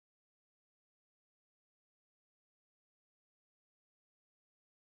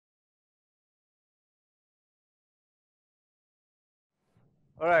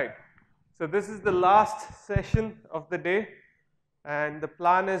All right, so this is the last session of the day, and the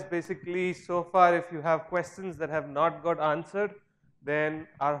plan is basically, so far, if you have questions that have not got answered, then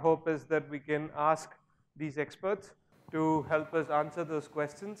our hope is that we can ask these experts to help us answer those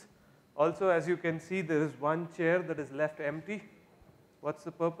questions. Also, as you can see, there is one chair that is left empty. What's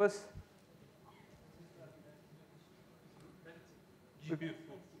the purpose?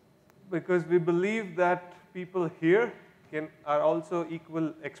 Because we believe that people here are also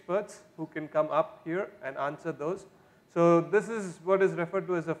equal experts who can come up here and answer those. So this is what is referred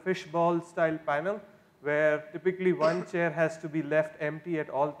to as a fishbowl style panel, where typically one chair has to be left empty at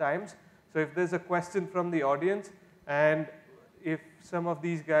all times. So if there's a question from the audience, and if some of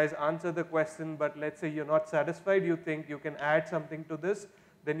these guys answer the question, but let's say you're not satisfied, you think you can add something to this,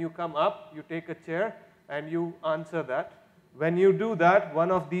 then you come up, you take a chair, and you answer that. When you do that,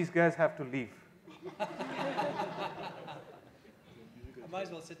 one of these guys have to leave. I might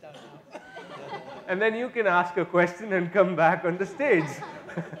as well sit down now. And then you can ask a question and come back on the stage.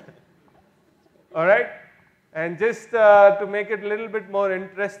 All right? And just to make it a little bit more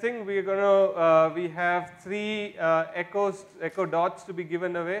interesting, we have 3 echo dots to be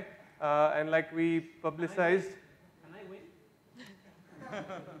given away. And like we publicized. Can I win?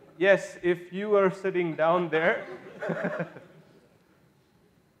 Yes, if you are sitting down there.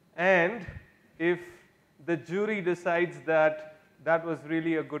 And if the jury decides that that was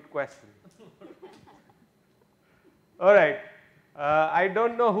really a good question. All right. I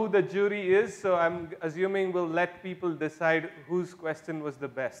don't know who the jury is, so I'm assuming we'll let people decide whose question was the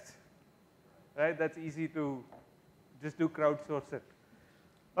best. Right? That's easy to just do crowdsource it.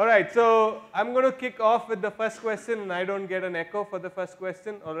 All right, so I'm going to kick off with the first question, and I don't get an echo for the first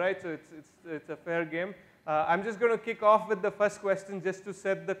question. All right, so it's a fair game. I'm just going to kick off with the first question just to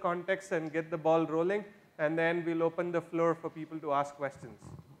set the context and get the ball rolling, and then we'll open the floor for people to ask questions.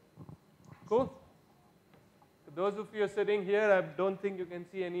 Cool? For those of you sitting here, I don't think you can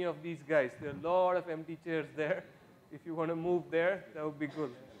see any of these guys. There are a lot of empty chairs there. If you want to move there, that would be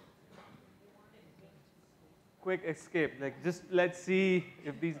good. Quick escape, like just let's see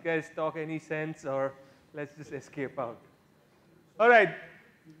if these guys talk any sense, or let's just escape out. All right.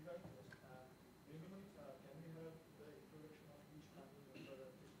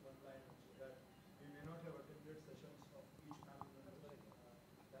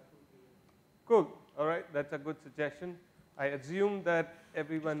 Cool. All right, that's a good suggestion. I assume that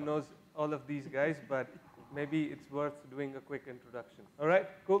everyone knows all of these guys, but maybe it's worth doing a quick introduction. All right,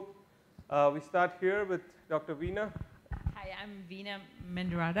 cool. We start here with Dr. Veena. Hi, I'm Veena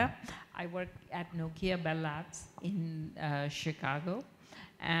Mendiratta. I work at Nokia Bell Labs in Chicago,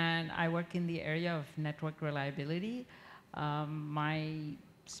 and I work in the area of network reliability. My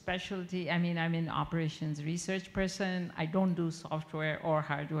specialty, I'm an operations research person. I don't do software or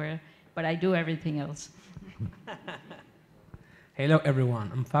hardware, but I do everything else. Hello, everyone.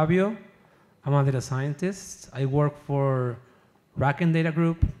 I'm Favio. I'm a data scientist. I work for Racken Data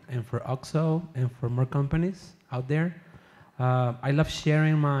Group and for OXO and for more companies out there. I love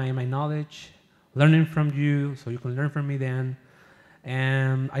sharing my knowledge, learning from you so you can learn from me then.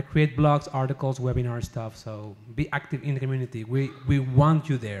 And I create blogs, articles, webinar stuff, so be active in the community. We want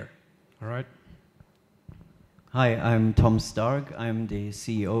you there, all right? Hi, I'm Tom Starke. I'm the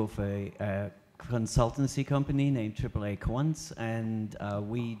CEO of a consultancy company named AAA Quants, and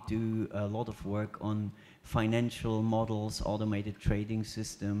we do a lot of work on financial models, automated trading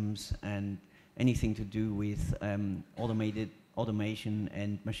systems, and anything to do with automation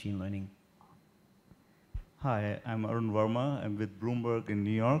and machine learning. Hi, I'm Arun Verma. I'm with Bloomberg in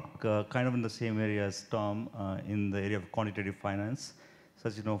New York, kind of in the same area as Tom, in the area of quantitative finance. So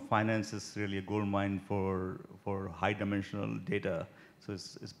as you know, finance is really a gold mine for high-dimensional data. So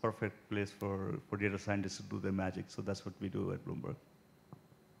it's a perfect place for data scientists to do their magic. So that's what we do at Bloomberg.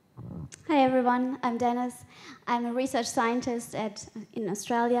 Hi everyone, I'm Denis. I'm a research scientist in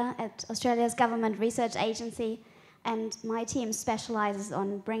Australia at Australia's government research agency, and my team specializes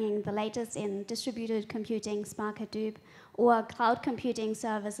on bringing the latest in distributed computing, Spark Hadoop, or cloud computing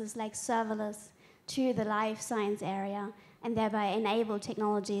services like serverless to the life science area, and thereby enable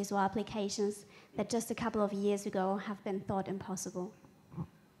technologies or applications that just a couple of years ago have been thought impossible.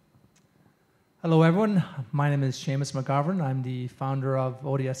 Hello, everyone. My name is Sheamus McGovern. I'm the founder of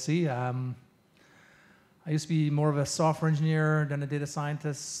ODSC. I used to be more of a software engineer than a data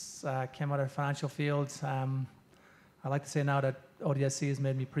scientist. Came out of the financial field. I like to say now that ODSC has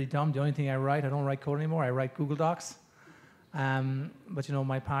made me pretty dumb. The only thing I don't write code anymore. I write Google Docs. But you know,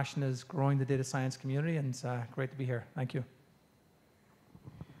 my passion is growing the data science community, and it's great to be here. Thank you.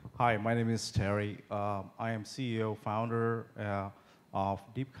 Hi, my name is Tarry. I am CEO, founder of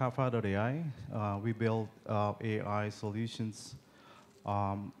deepkaffa.ai. We build AI solutions.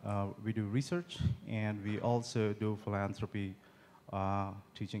 We do research, and we also do philanthropy,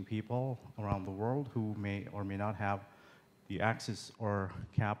 teaching people around the world who may or may not have the access or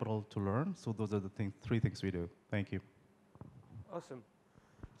capital to learn. So those are the three things we do. Thank you. Awesome.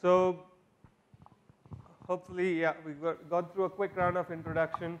 So hopefully, yeah, we got through a quick round of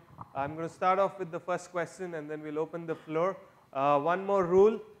introduction. I'm going to start off with the first question, and then we'll open the floor. One more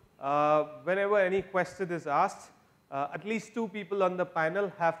rule. Whenever any question is asked, at least 2 people on the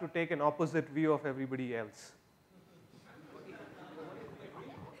panel have to take an opposite view of everybody else.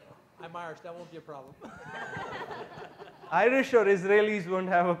 I'm Irish, that won't be a problem. Irish or Israelis won't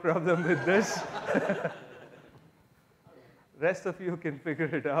have a problem with this. Rest of you can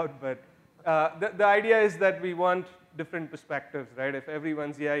figure it out, but the idea is that we want different perspectives, right? If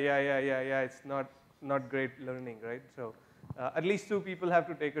everyone's yeah, it's not great learning, right? So at least 2 people have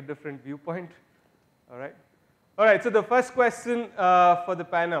to take a different viewpoint, all right? All right, so the first question for the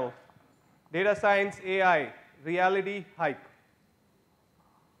panel, data science, AI, reality, hype.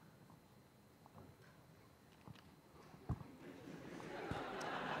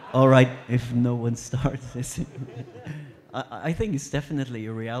 All right, if no one starts. I think it's definitely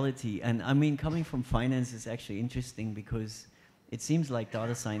a reality. And I mean, coming from finance is actually interesting because it seems like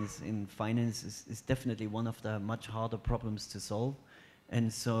data science in finance is definitely one of the much harder problems to solve.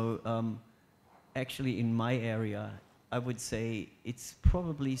 And so actually in my area, I would say it's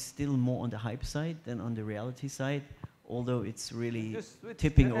probably still more on the hype side than on the reality side, although it's really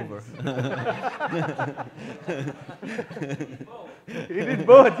tipping over. He did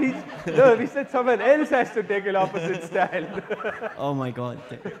both. No, we said someone else has to take an opposite stand. Oh my God,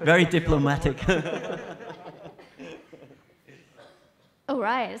 very diplomatic. All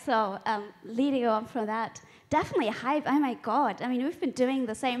right, so leading on from that, definitely hype. Oh my God! I mean, we've been doing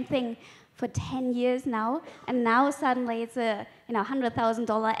the same thing for 10 years now, and now suddenly it's a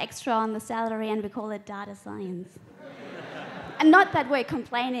 $100,000 extra on the salary, and we call it data science. And not that we're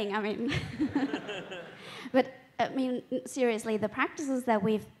complaining. I mean, but I mean seriously, the practices that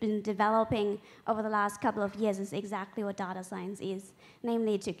we've been developing over the last couple of years is exactly what data science is,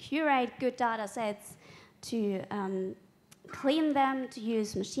 namely to curate good data sets, to clean them, to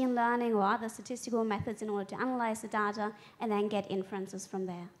use machine learning or other statistical methods in order to analyze the data, and then get inferences from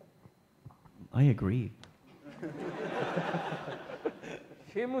there. I agree.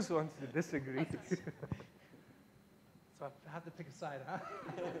 Sheamus wants to disagree. So I have to pick a side, huh?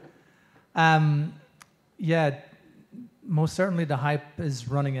 Yeah, most certainly the hype is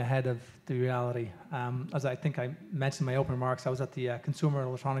running ahead of the reality. As I think I mentioned in my opening remarks, I was at the Consumer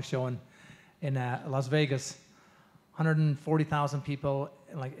Electronics Show in Las Vegas. 140,000 people,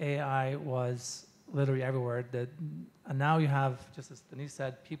 like AI was literally everywhere. And now you have, just as Denis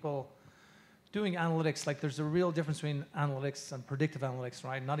said, people doing analytics. Like there's a real difference between analytics and predictive analytics,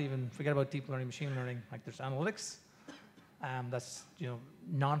 right? Not even, forget about deep learning, machine learning. Like there's analytics that's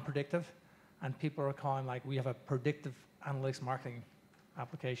non-predictive, and people are calling like we have a predictive analytics marketing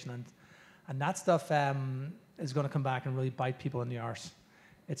application, and that stuff is going to come back and really bite people in the arse.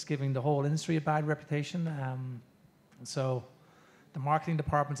 It's giving the whole industry a bad reputation. And so the marketing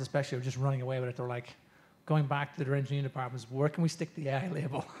departments especially are just running away with it. They're like going back to their engineering departments, where can we stick the AI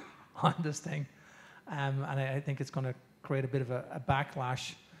label on this thing? And I think it's going to create a bit of a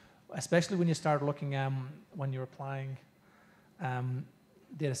backlash, especially when you start looking, when you're applying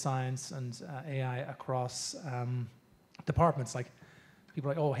data science and AI across departments. Like people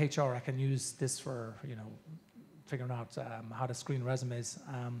are like, oh, HR, I can use this for figuring out how to screen resumes.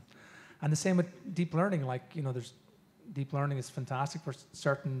 And the same with deep learning. Like there's deep learning is fantastic for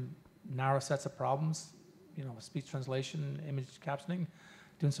certain narrow sets of problems, speech translation, image captioning,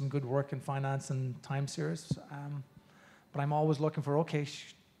 doing some good work in finance and time series. But I'm always looking for, okay,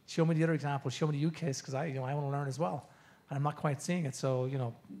 show me the other example, show me the use case, because I want to learn as well. And I'm not quite seeing it. So,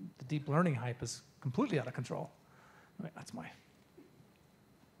 the deep learning hype is completely out of control. Right, that's my.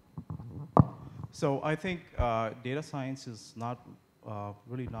 So I think data science is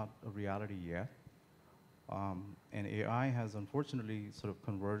really not a reality yet. And AI has unfortunately sort of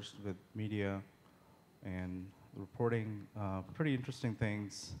converged with media and reporting pretty interesting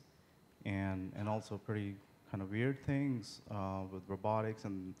things and also pretty kind of weird things with robotics,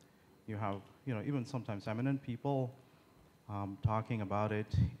 and you have even sometimes eminent people talking about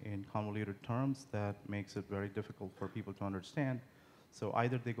it in convoluted terms that makes it very difficult for people to understand. So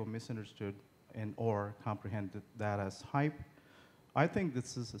either they go misunderstood or comprehend that as hype. I think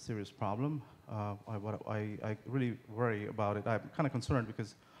this is a serious problem. I really worry about it. I'm kind of concerned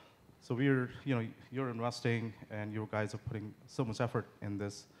because So you're investing, and you guys are putting so much effort in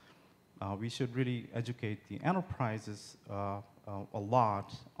this. We should really educate the enterprises a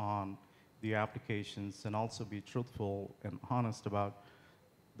lot on the applications, and also be truthful and honest about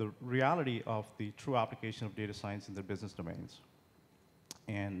the reality of the true application of data science in their business domains,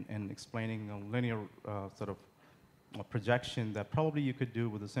 and explaining a linear sort of a projection that probably you could do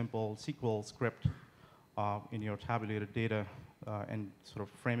with a simple SQL script in your tabulated data, and sort of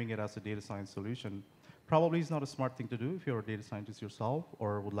framing it as a data science solution. Probably is not a smart thing to do if you're a data scientist yourself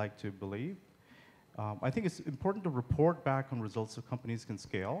or would like to believe. I think it's important to report back on results so companies can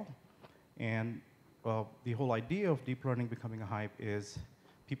scale. And the whole idea of deep learning becoming a hype is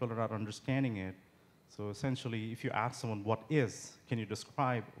people are not understanding it. So essentially, if you ask someone what is, can you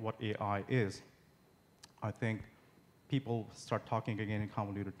describe what AI is? I think people start talking again in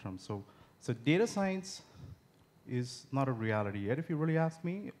convoluted terms. So data science is not a reality yet, if you really ask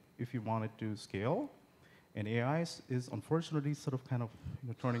me, if you want it to scale. And AI is unfortunately sort of kind of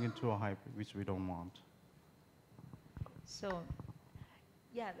turning into a hype, which we don't want. So,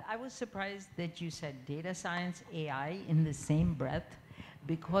 yeah, I was surprised that you said data science, AI in the same breath,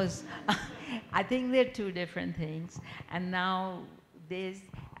 because I think they're two different things. And now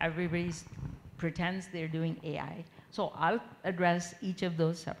everybody pretends they're doing AI. So I'll address each of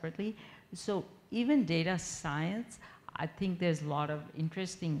those separately. So even data science, I think there's a lot of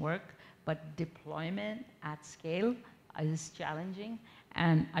interesting work, but deployment at scale is challenging,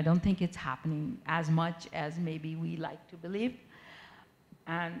 and I don't think it's happening as much as maybe we like to believe.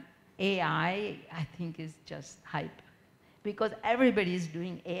 And AI, I think, is just hype, because everybody is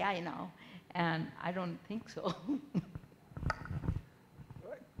doing AI now, and I don't think so.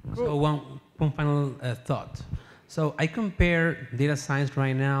 So one final thought. So I compare data science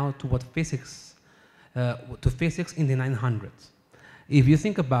right now to physics in the 900s. If you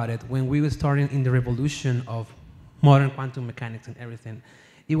think about it, when we were starting in the revolution of modern quantum mechanics and everything,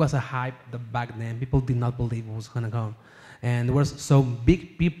 it was a hype that back then people did not believe it was going to go. And there was so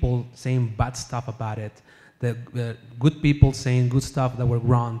big people saying bad stuff about it, the good people saying good stuff that were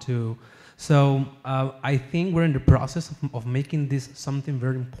wrong too. So I think we're in the process of making this something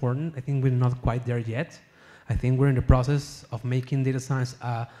very important. I think we're not quite there yet. I think we're in the process of making data science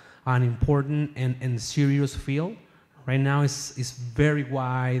an important and serious field. Right now it's very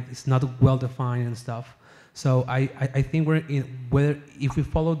wide, it's not well defined and stuff. So I think if we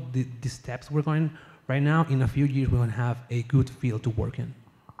follow the steps we're going right now, in a few years we're going to have a good field to work in.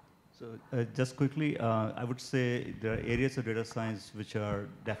 So just quickly, I would say there are areas of data science which are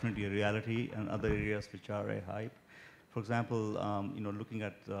definitely a reality, and other areas which are a hype. For example, looking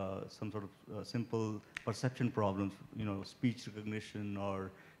at some sort of simple perception problems, speech recognition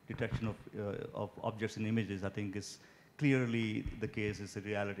or detection of objects and images, I think is clearly the case, is a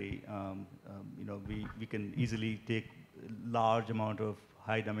reality. We can easily take large amount of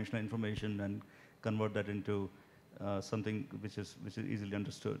high dimensional information and convert that into something which is easily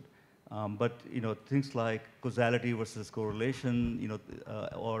understood. But things like causality versus correlation,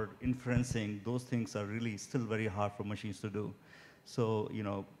 or inferencing, those things are really still very hard for machines to do. So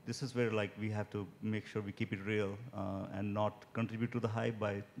this is where we have to make sure we keep it real and not contribute to the hype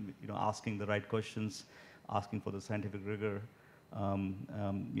by asking the right questions, asking for the scientific rigor.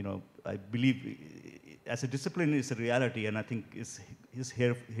 I believe as a discipline it's a reality, and I think is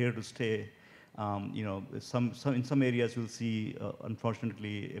here to stay. In some areas we'll see,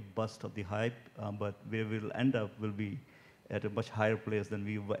 unfortunately, a bust of the hype, but where we'll end up will be at a much higher place than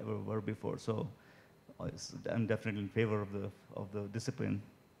we were before. So I'm definitely in favor of the discipline.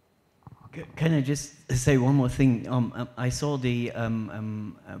 Can I just say one more thing? I saw the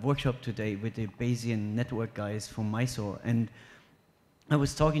workshop today with the Bayesian network guys from Mysore, and I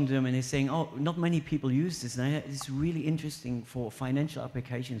was talking to them, and they're saying, "Oh, not many people use this, and it's really interesting for financial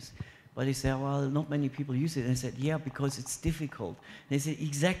applications." But they said, "Well, not many people use it." And I said, "Yeah, because it's difficult." And they said,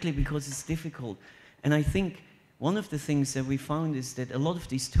 "Exactly because it's difficult." And I think one of the things that we found is that a lot of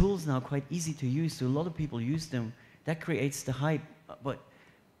these tools now are quite easy to use, so a lot of people use them. That creates the hype, but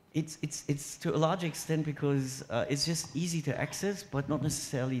it's to a large extent because it's just easy to access, but not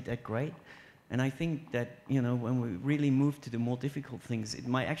necessarily that great. And I think that when we really move to the more difficult things, it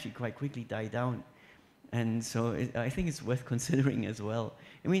might actually quite quickly die down. And so I think it's worth considering as well.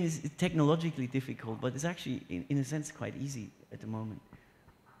 I mean, it's technologically difficult, but it's actually, in a sense, quite easy at the moment.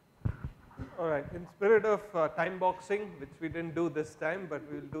 All right, in spirit of time boxing, which we didn't do this time, but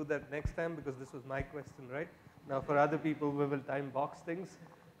we'll do that next time because this was my question, right? Now for other people, we will time box things.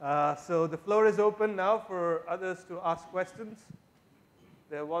 So the floor is open now for others to ask questions.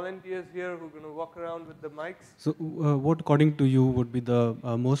 There are volunteers here who are going to walk around with the mics. So what, according to you, would be the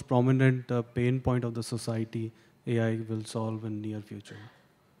most prominent pain point of the society AI will solve in near future?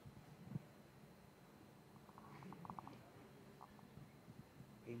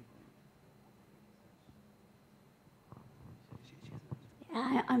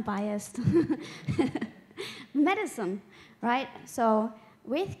 I'm biased. Medicine, right? So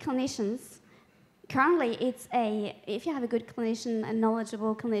with clinicians, currently it's if you have a good clinician, a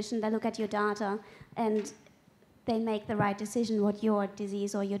knowledgeable clinician, they look at your data and they make the right decision what your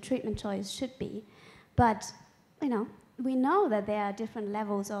disease or your treatment choice should be. But, we know that there are different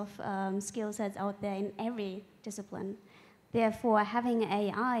levels of skill sets out there in every discipline. Therefore, having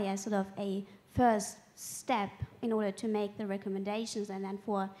AI as sort of a first step in order to make the recommendations and then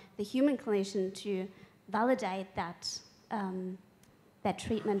for the human clinician to validate that that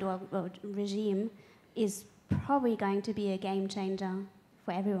treatment or regime is probably going to be a game changer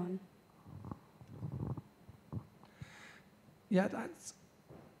for everyone. Yeah, that's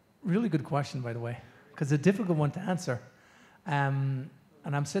a really good question, by the way, because it's a difficult one to answer. And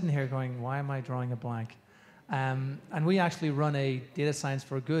I'm sitting here going, why am I drawing a blank? And we actually run a data science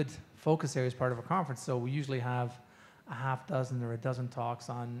for good focus area as part of our conference. So we usually have a half dozen or a dozen talks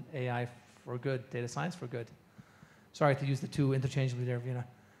on AI for good, data science for good. Sorry to use the two interchangeably there, Veena,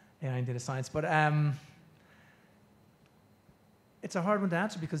 AI and data science. But it's a hard one to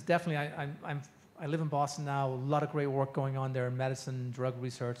answer because definitely I live in Boston now, a lot of great work going on there in medicine, drug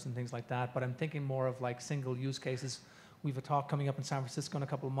research and things like that. But I'm thinking more of like single use cases. We have a talk coming up in San Francisco in a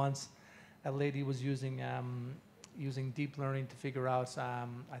couple of months. A lady was using deep learning to figure out,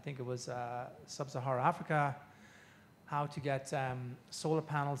 I think it was sub-Saharan Africa, how to get solar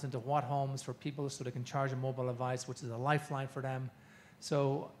panels into what homes for people so they can charge a mobile device, which is a lifeline for them.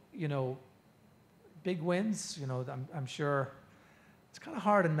 So, big wins, I'm sure. It's kind of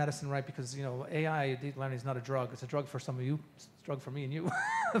hard in medicine, right? Because, AI, deep learning is not a drug. It's a drug for some of you. It's a drug for me and you.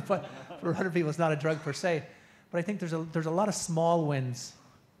 But for other people, it's not a drug per se. But I think there's a lot of small wins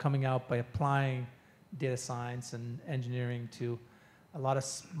coming out by applying data science and engineering to a lot of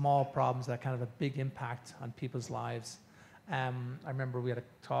small problems that kind of a big impact on people's lives. I remember we had a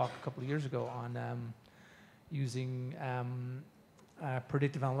talk a couple of years ago on using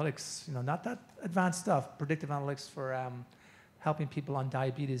predictive analytics, not that advanced stuff, predictive analytics for helping people on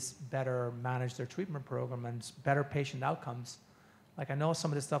diabetes better manage their treatment program and better patient outcomes. Like I know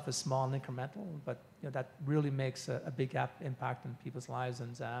some of this stuff is small and incremental, but that really makes a big impact on people's lives.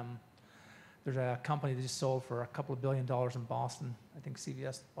 And there's a company that just sold for $2 billion in Boston. I think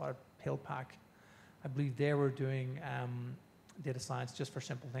CVS bought a pill pack. I believe they were doing data science just for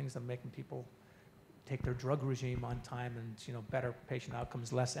simple things and making people take their drug regime on time and better patient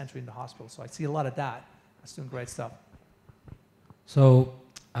outcomes, less entry into hospital. So I see a lot of that. That's doing great stuff. So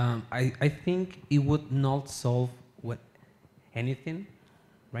I think it would not solve anything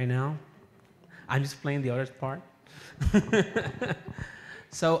right now. I'm just playing the other part.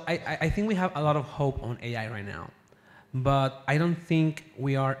 So I think we have a lot of hope on AI right now. But I don't think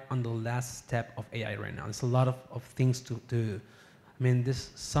we are on the last step of AI right now. There's a lot of things to do. I mean,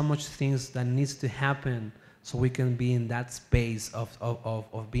 there's so much things that needs to happen so we can be in that space of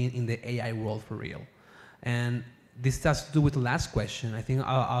being in the AI world for real. And this has to do with the last question. I think a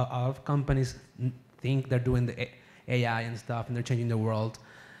lot of companies think they're doing the AI and stuff and they're changing the world.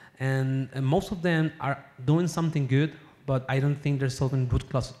 And most of them are doing something good, but I don't think they're solving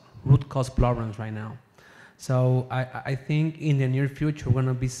root cause problems right now. So I think in the near future, we're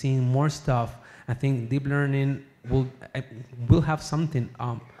gonna be seeing more stuff. I think deep learning will have something.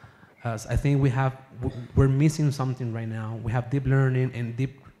 I think we're missing something right now. We have deep learning and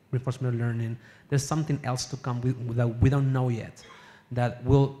deep reinforcement learning. There's something else to come that we don't know yet that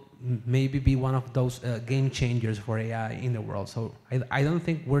will maybe be one of those game changers for AI in the world. So I don't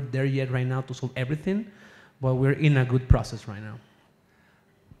think we're there yet right now to solve everything, but we're in a good process right now.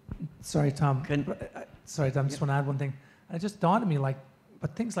 Sorry, Tom. Sorry, Tom, I just want to add one thing. And it just dawned on me,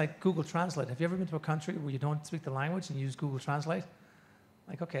 but things like Google Translate. Have you ever been to a country where you don't speak the language and you use Google Translate?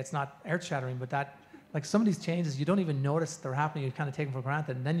 Okay, it's not earth-shattering, but some of these changes, you don't even notice they're happening. You kind of take them for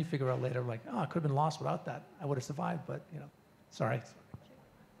granted, and then you figure out later, I could have been lost without that. I would have survived, but, sorry.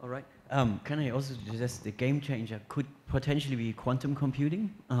 All right. Can I also suggest the game changer could potentially be quantum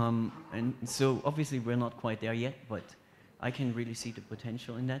computing? And so obviously we're not quite there yet, but I can really see the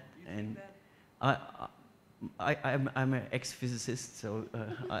potential in that. And I'm an ex-physicist, so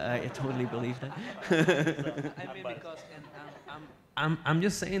I totally believe that. I'm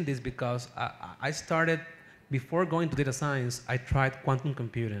just saying this because I started, before going to data science, I tried quantum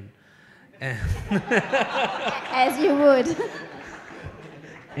computing. As you would.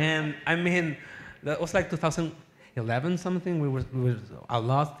 And I mean, that was like 2011 something. We were a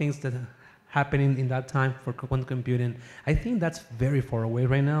lot of things that happening in that time for quantum computing. I think that's very far away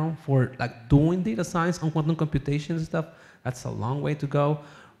right now for like doing data science on quantum computation and stuff. That's a long way to go.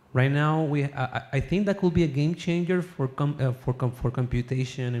 Right now, I think that could be a game changer for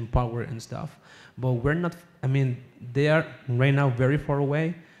computation and power and stuff. But we're not. I mean, they are right now very far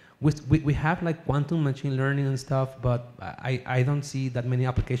away. We have like quantum machine learning and stuff, but I don't see that many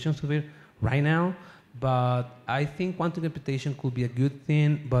applications of it right now. But I think quantum computation could be a good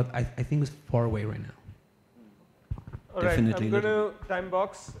thing, but I think it's far away right now. All right, I'm going to time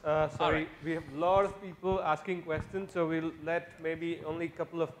box. Sorry, right. We have a lot of people asking questions, so we'll let maybe only a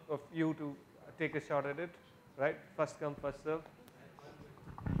couple of you to take a shot at it, right? First come, first serve.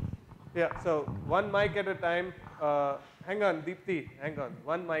 Yeah, so one mic at a time. Hang on, Deepthi, hang on.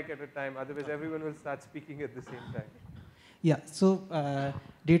 One mic at a time, otherwise everyone will start speaking at the same time. Yeah, so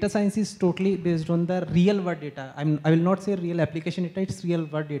data science is totally based on the real world data. I will not say real application data, it's real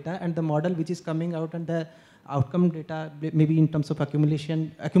world data, and the model which is coming out and the outcome data, maybe in terms of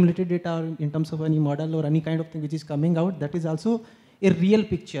accumulated data, or in terms of any model or any kind of thing which is coming out, that is also a real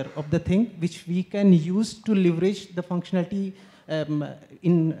picture of the thing which we can use to leverage the functionality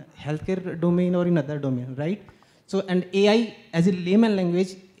in healthcare domain or in other domain, right? So, and AI as a layman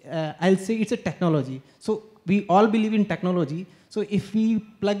language, I'll say it's a technology. So we all believe in technology. So if we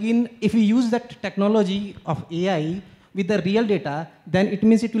if we use that technology of AI with the real data, then it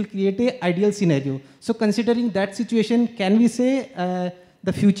means it will create an ideal scenario. So considering that situation, can we say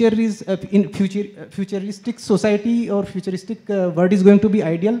the future is futuristic society or futuristic world is going to be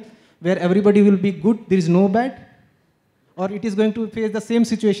ideal, where everybody will be good, there is no bad? Or it is going to face the same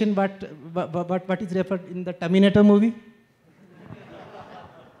situation what is referred in the Terminator movie?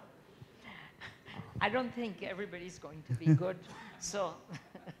 I don't think everybody's going to be good. So,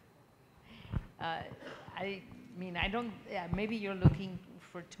 I mean, I don't, maybe you're looking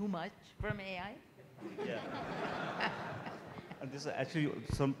for too much from AI? Yeah. And this is actually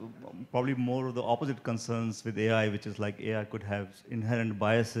probably more of the opposite concerns with AI, which is like AI could have inherent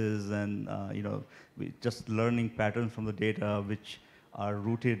biases and just learning patterns from the data which are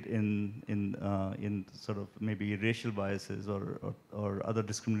rooted in sort of maybe racial biases or other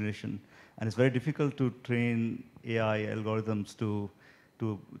discrimination. And it's very difficult to train AI algorithms to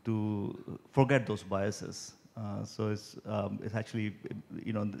forget those biases. So it's actually,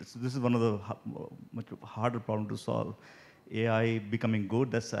 this is one of the much harder problem to solve. AI becoming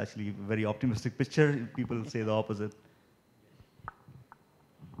good, that's actually a very optimistic picture. People say the opposite.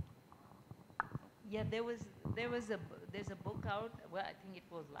 Yeah, there's a book out, well, I think it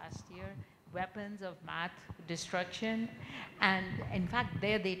was last year, Weapons of Math Destruction. And in fact,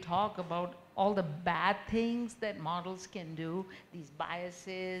 there they talk about all the bad things that models can do, these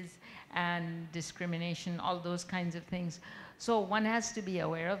biases and discrimination, all those kinds of things. So one has to be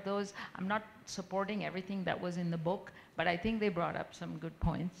aware of those. I'm not supporting everything that was in the book, but I think they brought up some good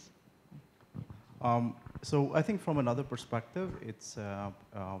points. So I think from another perspective, it's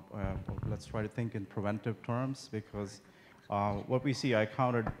let's try to think in preventive terms, because what we see, I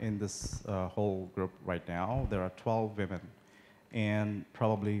counted in this whole group right now, there are 12 women, and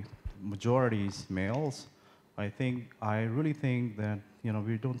probably majority is males. I really think that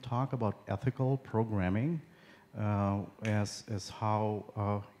we don't talk about ethical programming as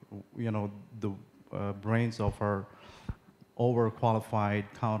how the brains of our overqualified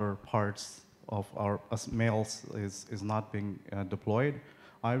counterparts of us males is not being deployed.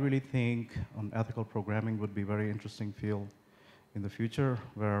 I really think ethical programming would be a very interesting field in the future,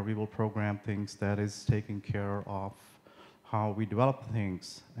 where we will program things that is taking care of how we develop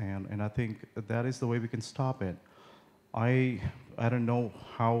things, and I think that is the way we can stop it. I don't know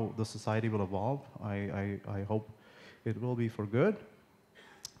how the society will evolve. I hope it will be for good,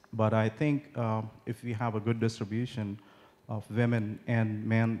 but I think if we have a good distribution of women and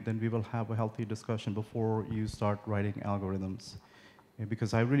men, then we will have a healthy discussion before you start writing algorithms.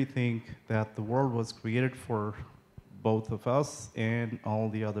 Because I really think that the world was created for both of us and all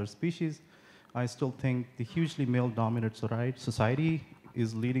the other species. I still think the hugely male-dominated society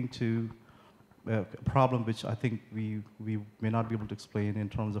is leading to a problem which I think we may not be able to explain in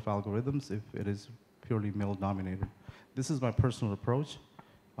terms of algorithms if it is purely male-dominated. This is my personal approach.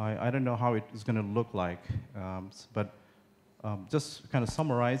 I don't know how it is going to look like, but just kind of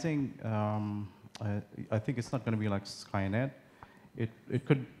summarizing, I think it's not going to be like Skynet. It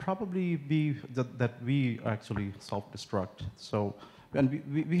could probably be that we actually self-destruct. So, and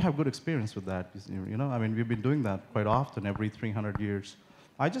we have good experience with that. I mean, we've been doing that quite often, every 300 years.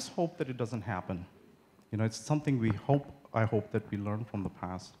 I just hope that it doesn't happen. It's something we hope I hope that we learn from the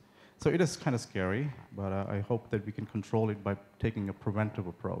past. So it is kind of scary, but I hope that we can control it by taking a preventive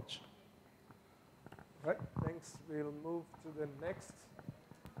approach. Right, thanks. We'll move to the next.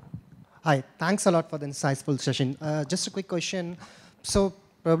 Hi, thanks a lot for the insightful session. Just a quick question. So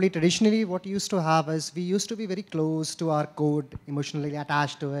probably traditionally what you used to have is we used to be very close to our code, emotionally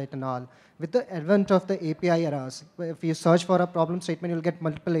attached to it and all. With the advent of the API eras, if you search for a problem statement, you'll get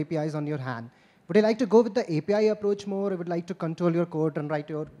multiple APIs on your hand. Would you like to go with the API approach more, or would you like to control your code and write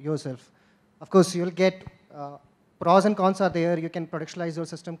yourself? Of course, you'll get pros and cons are there. You can productionize your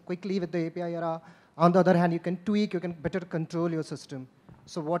system quickly with the API era. On the other hand, you can tweak, you can better control your system.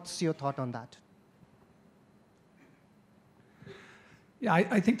 So what's your thought on that? Yeah,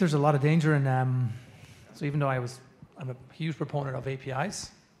 I think there's a lot of danger in, so even though I'm a huge proponent of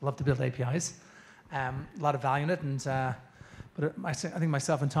APIs, love to build APIs, a lot of value in it, and but I think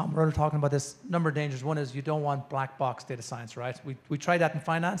myself and Tom were talking about this number of dangers. One is you don't want black box data science, right? We tried that in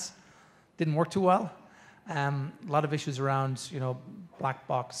finance, didn't work too well. A lot of issues around, black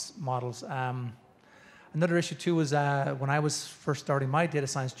box models. Another issue too was when I was first starting my data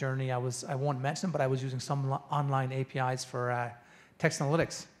science journey, I won't mention them, but I was using some online APIs for text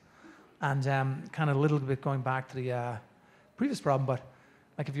analytics, and kind of a little bit going back to the previous problem. But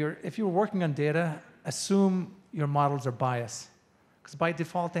like if you're working on data, assume your models are biased, because by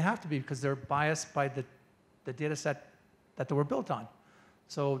default they have to be, because they're biased by the data set that they were built on.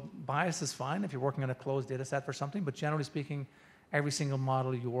 So bias is fine if you're working on a closed data set for something, but generally speaking, every single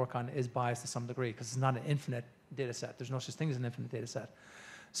model you work on is biased to some degree, because it's not an infinite data set. There's no such thing as an infinite data set.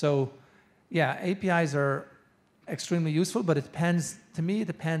 So yeah, APIs are extremely useful, but it depends, to me, it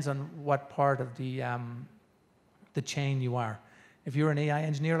depends on what part of the chain you are. If you're an AI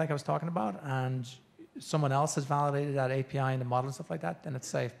engineer, like I was talking about, and someone else has validated that API and the model and stuff like that, then it's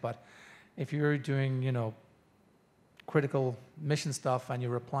safe. But if you're doing, critical mission stuff and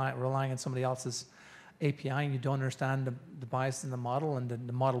you're relying on somebody else's API and you don't understand the bias in the model and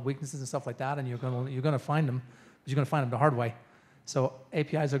the model weaknesses and stuff like that, and you're going to find them, but you're going to find them the hard way. So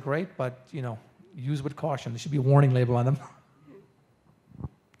APIs are great, but use with caution. There should be a warning label on them.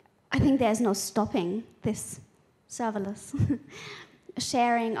 I think there's no stopping this serverless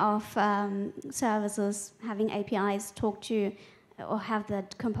sharing of services, having APIs talk to, or have the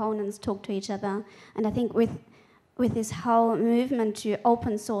components talk to each other. And I think with this whole movement to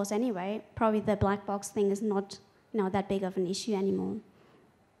open source anyway, probably the black box thing is not that big of an issue anymore.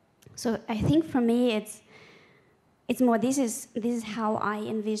 So I think for me it's more this is how I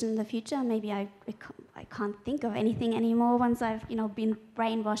envision the future. Maybe I can't think of anything anymore once I've been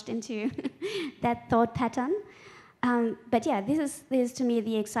brainwashed into that thought pattern. But yeah, this is to me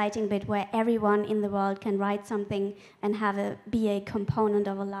the exciting bit, where everyone in the world can write something and be a component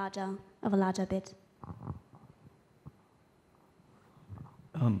of a larger bit.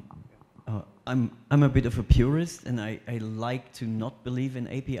 I'm a bit of a purist, and I like to not believe in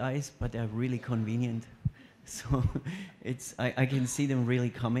APIs, but they're really convenient. So I can see them really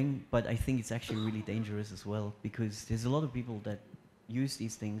coming, but I think it's actually really dangerous as well, because there's a lot of people that use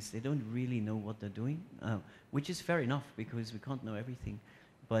these things. They don't really know what they're doing, which is fair enough, because we can't know everything,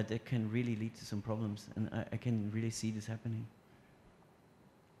 but it can really lead to some problems, and I can really see this happening.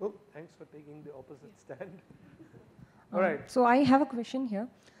 Well, thanks for taking the opposite stand. All right. So I have a question here.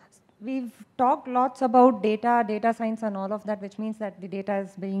 We've talked lots about data science and all of that, which means that the data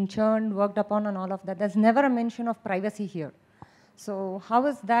is being churned, worked upon and all of that. There's never a mention of privacy here. So how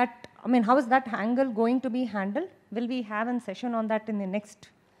is that, how is that angle going to be handled? Will we have a session on that in the next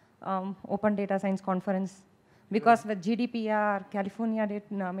Open Data Science Conference? Because with GDPR, California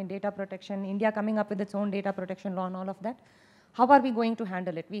data protection, India coming up with its own data protection law and all of that, how are we going to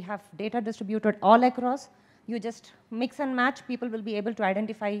handle it? We have data distributed all across. You just mix and match, people will be able to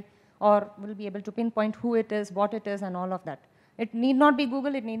identify or will be able to pinpoint who it is, what it is, and all of that. It need not be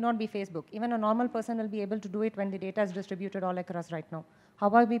Google, it need not be Facebook. Even a normal person will be able to do it when the data is distributed all across right now. How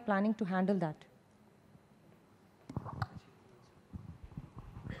are we planning to handle that?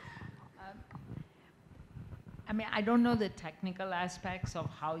 I don't know the technical aspects of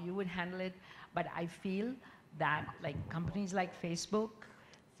how you would handle it, but I feel that companies like Facebook,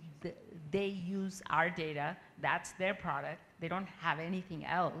 they use our data, that's their product, they don't have anything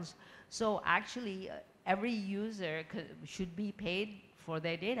else. So actually, every user should be paid for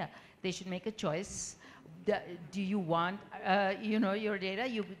their data. They should make a choice. Do you want your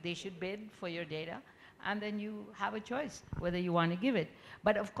data? They should bid for your data, and then you have a choice whether you want to give it.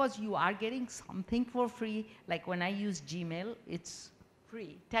 But of course, you are getting something for free. Like when I use Gmail, it's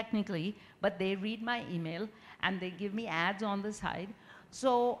free, technically, but they read my email, and they give me ads on the side.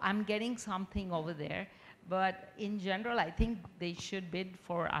 So I'm getting something over there, But in general, I think they should bid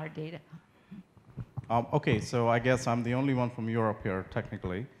for our data. Okay, so I guess I'm the only one from Europe here,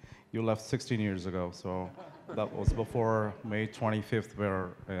 technically. You left 16 years ago, so that was before May 25th,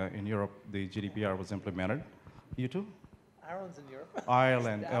 where in Europe the GDPR was implemented. You too? Ireland's in Europe.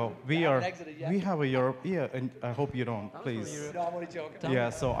 Ireland. Oh, we have a Europe. Yeah, and I hope you don't, please. No, I'm only joking. Yeah,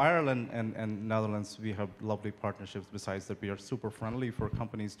 so Ireland and Netherlands, we have lovely partnerships. Besides that, we are super friendly for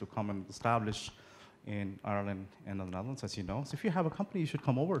companies to come and establish in Ireland and the Netherlands, as you know. So if you have a company, you should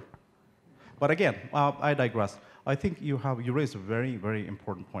come over. But again, I digress. I think you raised a very, very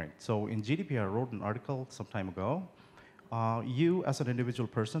important point. So in GDPR, I wrote an article some time ago. You, as an individual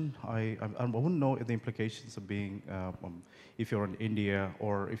person, I wouldn't know the implications of being, if you're in India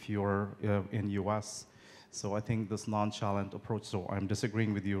or if you're in US. So I think this nonchalant approach, so I'm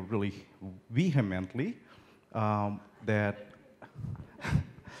disagreeing with you really vehemently, that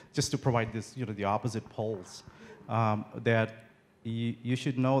just to provide this, the opposite poles, that you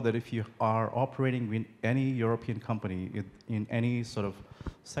should know that if you are operating in any European company in any sort of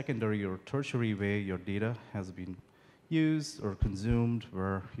secondary or tertiary way, your data has been used or consumed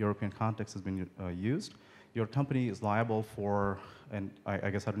where European context has been used, your company is liable for, and I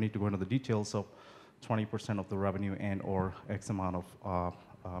guess I don't need to go into the details of 20% of the revenue and or X amount of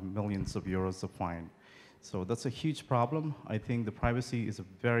millions of euros of fine. So that's a huge problem. I think the privacy is a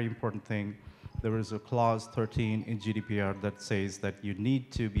very important thing. There is a clause 13 in GDPR that says that you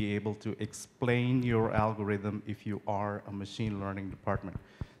need to be able to explain your algorithm if you are a machine learning department.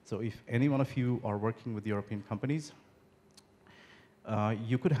 So if any one of you are working with European companies,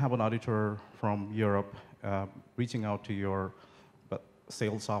 you could have an auditor from Europe reaching out to your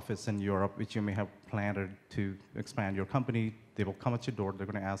sales office in Europe, which you may have planned to expand your company. They will come at your door. They're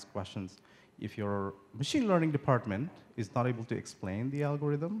going to ask questions. If your machine learning department is not able to explain the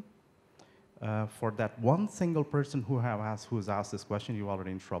algorithm, for that one single person who has asked this question, you're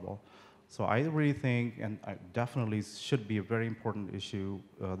already in trouble. So I really think, and I definitely should be a very important issue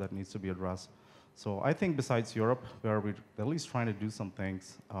that needs to be addressed. So I think besides Europe, where we're at least trying to do some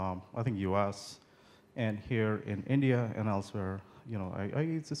things, I think US and here in India and elsewhere,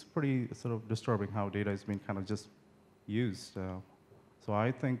 it's just pretty sort of disturbing how data is being kind of just used. So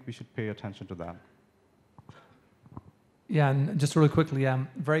I think we should pay attention to that. Yeah, and just really quickly,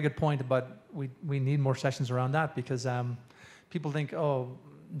 very good point, but we need more sessions around that because people think, oh,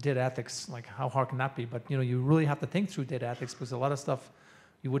 data ethics, like how hard can that be? But you really have to think through data ethics because a lot of stuff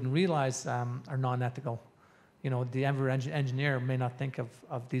you wouldn't realize are non-ethical. The average engineer may not think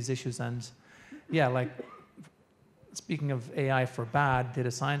of these issues, and yeah, like speaking of AI for bad, data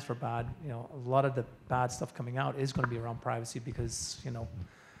science for bad, a lot of the bad stuff coming out is going to be around privacy because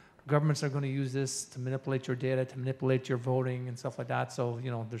governments are going to use this to manipulate your data, to manipulate your voting and stuff like that. So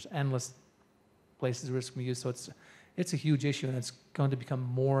there's endless places where it's going to be used. So it's a huge issue, and it's going to become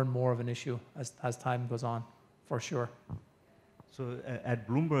more and more of an issue as time goes on, for sure. So at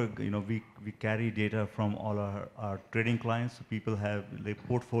Bloomberg, we carry data from all our trading clients. So people have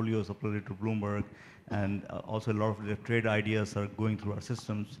portfolios uploaded to Bloomberg, and also a lot of their trade ideas are going through our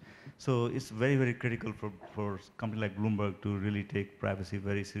systems. So it's very, very critical for a company like Bloomberg to really take privacy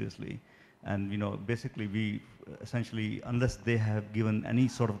very seriously. And basically we essentially, unless they have given any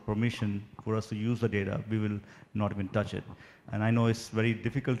sort of permission for us to use the data, we will not even touch it. And I know it's very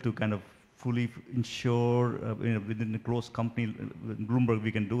difficult to kind of fully ensure within a closed company, Bloomberg,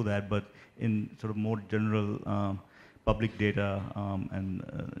 we can do that, but in sort of more general public data and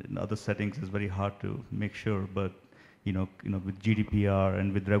in other settings, it's very hard to make sure. But with GDPR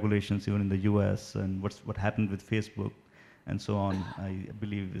and with regulations even in the US and what happened with Facebook and so on, I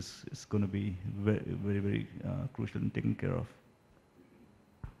believe is going to be very, very, very crucial and taken care of.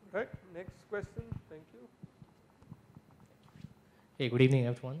 Right, next question, thank you. Hey, good evening,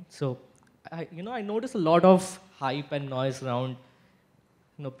 everyone. So, I noticed a lot of hype and noise around,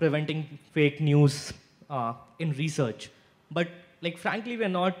 preventing fake news in research. But, frankly, we're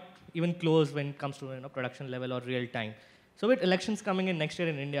not even close when it comes to, production level or real time. So, with elections coming in next year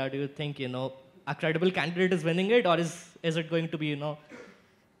in India, do you think, a credible candidate is winning it, or is it going to be,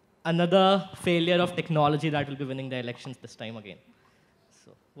 another failure of technology that will be winning the elections this time again?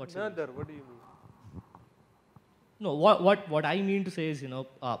 So, what's Another, what do you mean? No, what I mean to say is,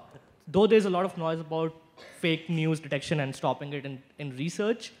 though there's a lot of noise about fake news detection and stopping it in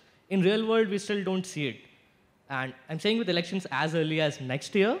research, in real world, we still don't see it. And I'm saying with elections as early as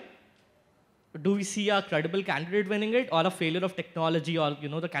next year, do we see a credible candidate winning it, or a failure of technology, or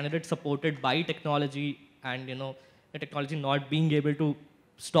the candidate supported by technology and the technology not being able to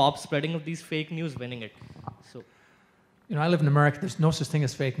stop spreading of these fake news winning it? So, I live in America. There's no such thing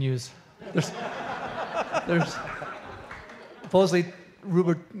as fake news. There's supposedly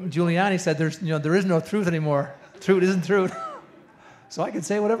Rupert Giuliani said there is no truth anymore. Truth isn't truth. So I can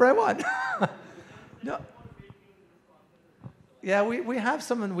say whatever I want. No. Yeah, we have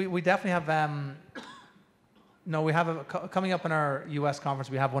someone. We definitely have. No, we have coming up in our U.S. conference.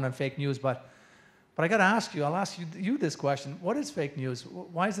 We have one on fake news, but I got to ask you. I'll ask you this question: what is fake news?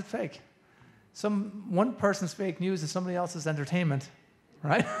 Why is it fake? One person's fake news is somebody else's entertainment,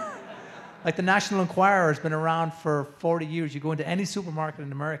 right? Like the National Enquirer has been around for 40 years. You go into any supermarket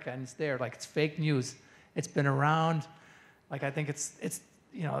in America and it's there. Like it's fake news. It's been around. Like I think it's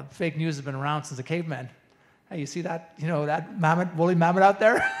fake news has been around since the cavemen. Hey, you see that that mammoth, woolly mammoth out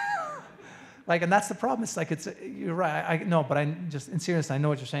there? Like, and that's the problem. It's like you're right. But I just in seriousness, I know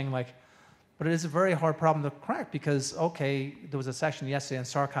what you're saying. Like, but it is a very hard problem to crack because there was a session yesterday on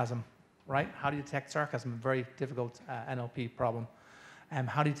sarcasm, right? How do you detect sarcasm? Very difficult NLP problem.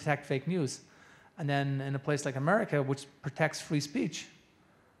 How do you detect fake news? And then in a place like America, which protects free speech,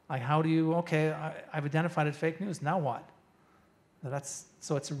 like how do you, I've identified it fake news, now what?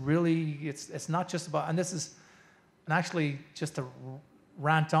 So it's really, it's not just about, and actually just to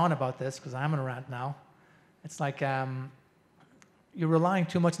rant on about this, because I'm going to rant now, it's like you're relying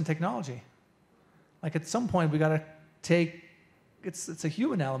too much on technology. Like at some point we got to take, it's a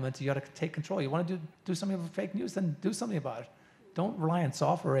human element, you got to take control. You want to do something about fake news, then do something about it. Don't rely on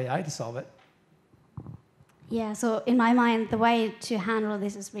software or AI to solve it. Yeah, so in my mind, the way to handle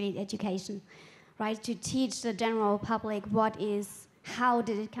this is really education, right? To teach the general public how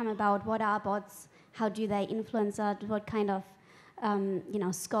did it come about, what are bots, how do they influence it, what kind of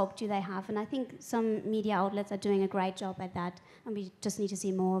scope do they have? And I think some media outlets are doing a great job at that, and we just need to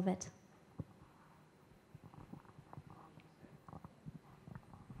see more of it.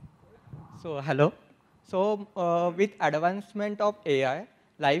 So, hello. So, with advancement of AI,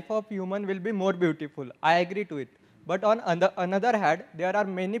 life of human will be more beautiful. I agree to it. But on another hand, there are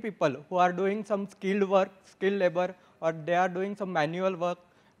many people who are doing some skilled work, skilled labor, or they are doing some manual work,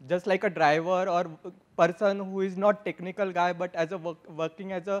 just like a driver or person who is not technical guy, but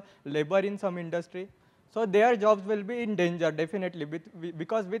working as a labor in some industry. So their jobs will be in danger, definitely,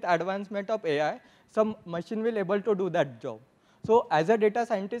 because with advancement of AI, some machine will able to do that job. So as a data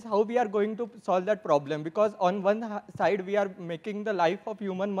scientist, how we are going to solve that problem? Because on one side, we are making the life of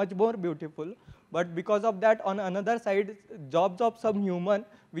human much more beautiful. But because of that, on another side, jobs of some human,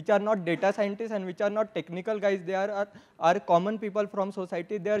 which are not data scientists and which are not technical guys, they are common people from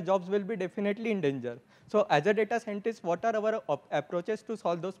society, their jobs will be definitely in danger. So as a data scientist, what are our approaches to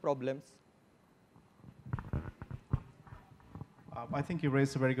solve those problems? I think you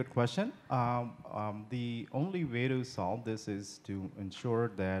raised a very good question. The only way to solve this is to ensure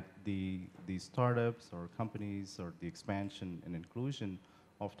that the startups or companies or the expansion and inclusion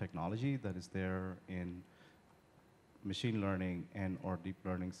of technology that is there in machine learning and or deep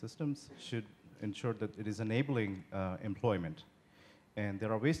learning systems should ensure that it is enabling employment. And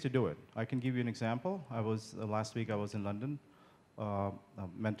there are ways to do it. I can give you an example. Last week I was in London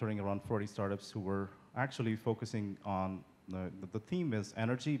mentoring around 40 startups who were actually focusing on the theme is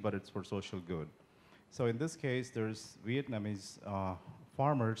energy, but it's for social good. So in this case, there's Vietnamese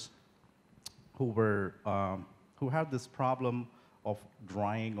farmers who have this problem of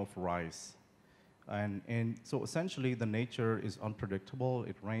drying of rice. And so essentially the nature is unpredictable.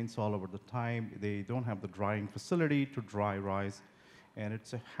 It rains all over the time. They don't have the drying facility to dry rice. And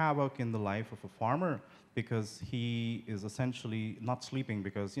it's a havoc in the life of a farmer because he is essentially not sleeping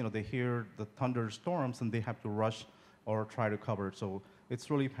because they hear the thunderstorms and they have to rush or try to cover it. So it's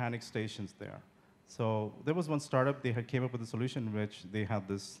really panic stations there. So there was one startup, they had came up with a solution in which they had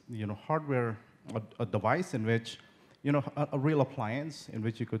this hardware, a device in which, a real appliance in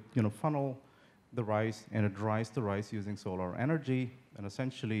which you could funnel the rice and it dries the rice using solar energy and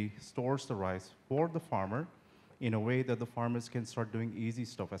essentially stores the rice for the farmer in a way that the farmers can start doing easy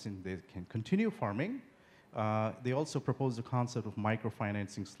stuff, as in they can continue farming. They also proposed the concept of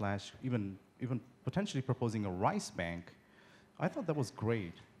microfinancing / even potentially proposing a rice bank. I thought that was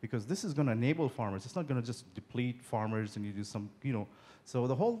great because this is going to enable farmers. It's not going to just deplete farmers and you do some, So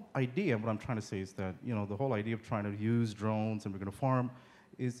the whole idea, what I'm trying to say is that, the whole idea of trying to use drones and we're going to farm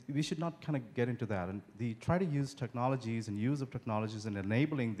is we should not kind of get into that. And try to use technologies and use of technologies and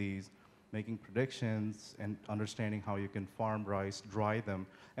enabling these, making predictions and understanding how you can farm rice, dry them.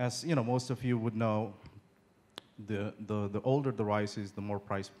 As most of you would know, the older the rice is, the more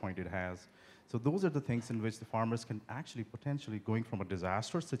price point it has. So those are the things in which the farmers can actually potentially going from a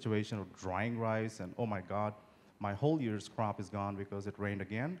disastrous situation of drying rice and, oh my God, my whole year's crop is gone because it rained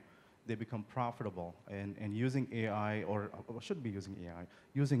again. they become profitable. And using AI, or should be using AI,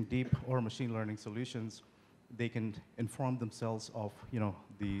 using deep or machine learning solutions, they can inform themselves of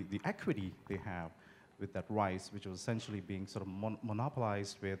the equity they have with that rice, which was essentially being sort of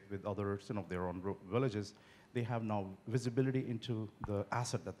monopolized with others of their own villages. They have now visibility into the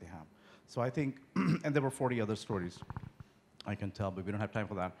asset that they have. So I think, and there were 40 other stories I can tell, but we don't have time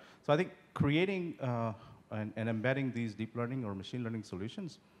for that. So I think creating and embedding these deep learning or machine learning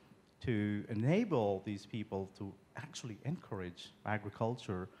solutions to enable these people to actually encourage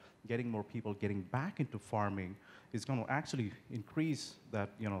agriculture, getting more people getting back into farming, is going to actually increase that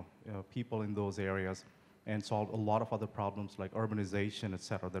people in those areas and solve a lot of other problems like urbanization, et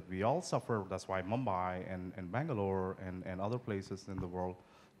cetera, that we all suffer. That's why Mumbai and Bangalore and other places in the world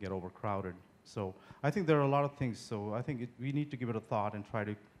get overcrowded. So I think there are a lot of things. So I think we need to give it a thought and try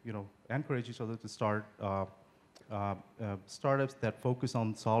to encourage each other to start startups that focus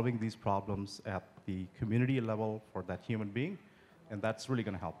on solving these problems at the community level for that human being, and that's really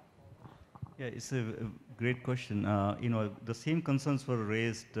going to help. Yeah, it's a great question. The same concerns were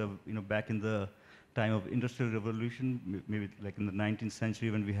raised, back in the time of Industrial Revolution, maybe like in the 19th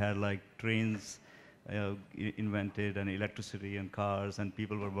century when we had like trains invented and electricity and cars, and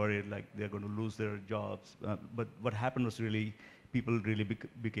people were worried like they're going to lose their jobs. But what happened was really people really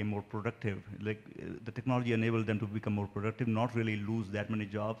became more productive. Like the technology enabled them to become more productive, not really lose that many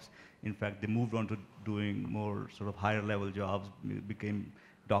jobs. In fact, they moved on to doing more sort of higher level jobs, became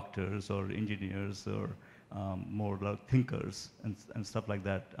doctors or engineers or more like thinkers and stuff like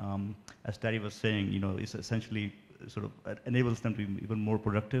that. As Tarry was saying, it's essentially sort of enables them to be even more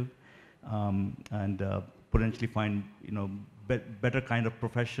productive and potentially find better kind of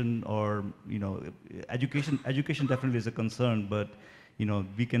profession, or education. Education definitely is a concern, but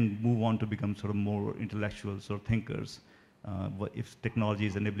we can move on to become sort of more intellectuals or thinkers if technology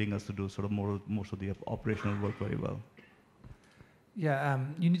is enabling us to do sort of most of the operational work very well. Yeah,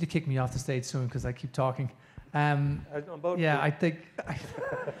 you need to kick me off the stage soon because I keep talking. I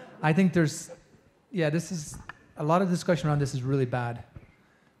think there's, this is, a lot of discussion around this is really bad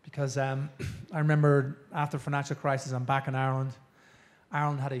because I remember after the financial crisis, I'm back in Ireland.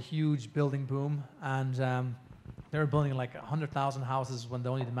 Ireland had a huge building boom, and they were building like 100,000 houses when the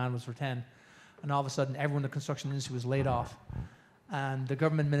only demand was for 10. And all of a sudden, everyone in the construction industry was laid off. And the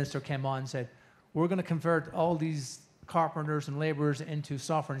government minister came on and said, we're going to convert all these carpenters and laborers into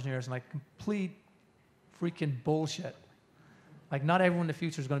software engineers, and like complete freaking bullshit. Like not everyone in the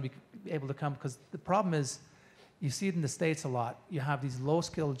future is going to be able to come, because the problem is, you see it in the States a lot. You have these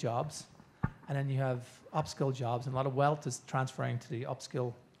low-skilled jobs, and then you have upskill jobs, and a lot of wealth is transferring to the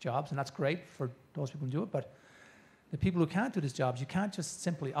upskill jobs, and that's great for those people who do it, but the people who can't do these jobs, you can't just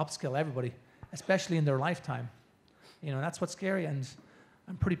simply upskill everybody, especially in their lifetime. That's what's scary, and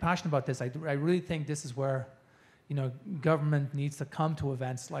I'm pretty passionate about this. I really think this is where government needs to come to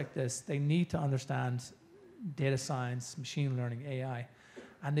events like this. They need to understand data science, machine learning, AI,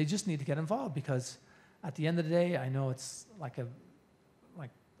 and they just need to get involved, because at the end of the day, I know it's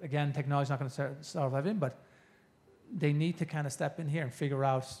again, technology's not going to solve everything, but they need to kind of step in here and figure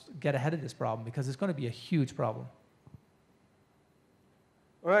out, get ahead of this problem, because it's going to be a huge problem.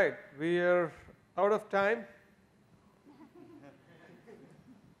 All right, we are out of time.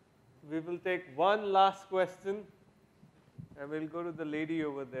 We will take one last question, and we'll go to the lady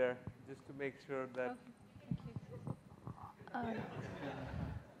over there just to make sure that.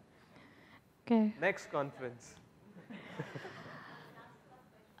 Okay. Next conference.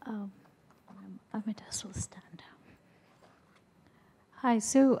 I might as well stand down. Hi,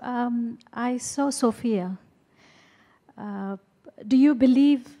 so I saw Sophia. Do you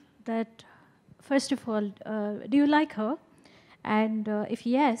believe that, first of all, do you like her? And if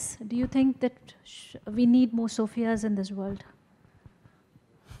yes, do you think that we need more Sophias in this world?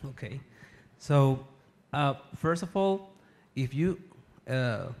 Okay. So, first of all, if you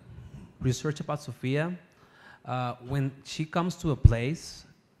research about Sophia, when she comes to a place,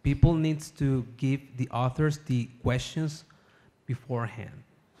 people need to give the authors the questions beforehand.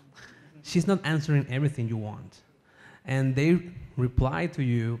 She's not answering everything you want. And they reply to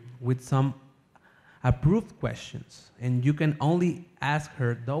you with some approved questions, and you can only ask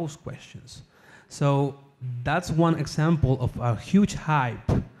her those questions. So that's one example of a huge hype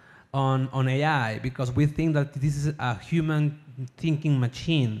on AI, because we think that this is a human thinking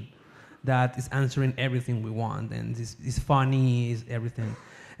machine that is answering everything we want, and is funny, is everything.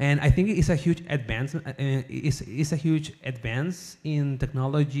 And I think it's a huge advance. It's a huge advance in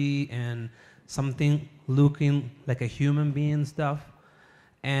technology and something looking like a human being stuff.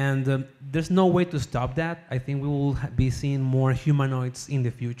 And there's no way to stop that. I think we will be seeing more humanoids in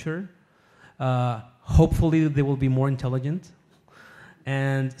the future. Hopefully they will be more intelligent.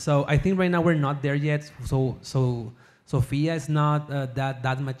 And so I think right now we're not there yet. So Sophia is not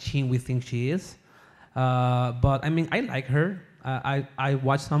that machine we think she is. But I mean, I like her. I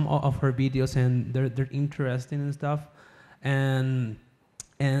watched some of her videos and they're interesting and stuff. And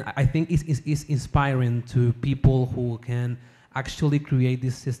I think it's inspiring to people who can actually create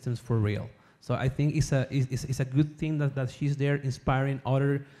these systems for real. So I think it's a good thing that she's there inspiring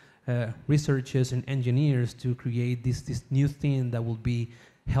other researchers and engineers to create this new thing that will be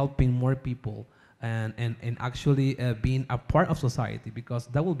helping more people and actually being a part of society, because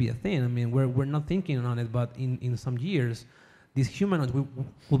that will be a thing. I mean, we're not thinking on it, but in some years, these humanoids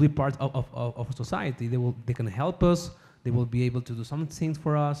will be part of society. They can help us. They will be able to do some things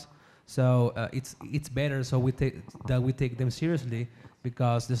for us. So it's better so we take them seriously,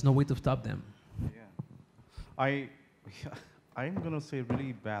 because there's no way to stop them. Yeah, I'm going to say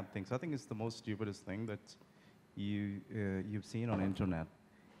really bad things. I think it's the most stupidest thing that you've seen on internet,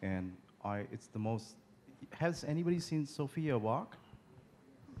 and it's the most. Has anybody seen Sophia walk?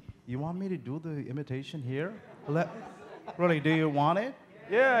 You want me to do the imitation here? Really, do you want it?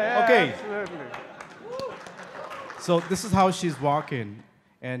 Yeah, okay. Absolutely. So this is how she's walking,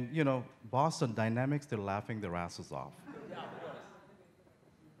 and you know, Boston Dynamics, they're laughing their asses off.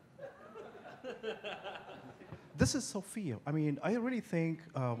 This is Sophia. I mean, I really think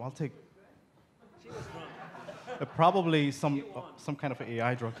I'll take probably some kind of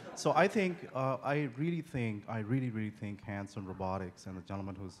AI drug. So I think I really think hands-on robotics, and the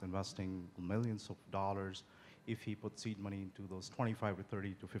gentleman who's investing millions of dollars, if he puts seed money into those 25 to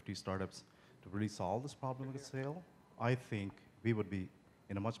 30 to 50 startups to really solve this problem with sale, I think we would be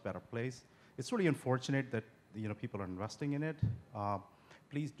in a much better place. It's really unfortunate that people are investing in it.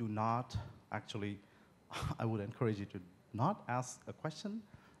 Please do not actually. I would encourage you to not ask a question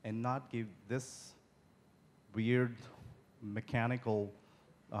and not give this weird mechanical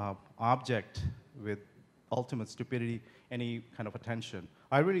object with ultimate stupidity any kind of attention.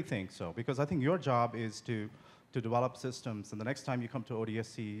 I really think so, because I think your job is to develop systems, and the next time you come to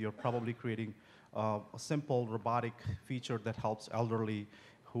ODSC, you're probably creating a simple robotic feature that helps elderly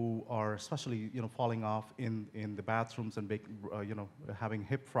who are especially falling off in the bathrooms and having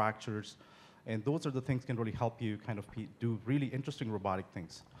hip fractures. And those are the things can really help you kind of do really interesting robotic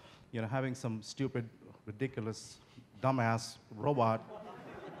things. Having some stupid, ridiculous, dumbass robot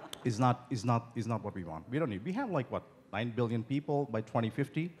is not what we want. We don't need. We have like what, 9 billion people by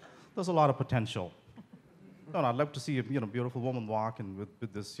 2050. There's a lot of potential. No, I'd love to see a beautiful woman walk and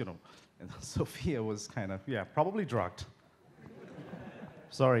with this and Sophia was kind of probably drugged.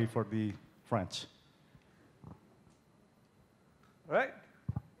 Sorry for the French. All right,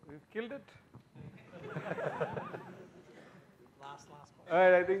 we've killed it. Last question. All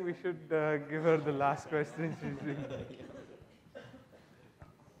right, I think we should give her the last question.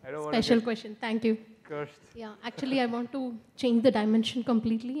 I don't want to Special question, thank you. Cursed. Yeah, actually I want to change the dimension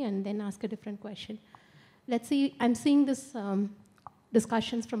completely and then ask a different question. Let's see, I'm seeing this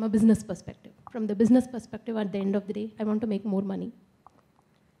discussions from a business perspective. From the business perspective, at the end of the day, I want to make more money.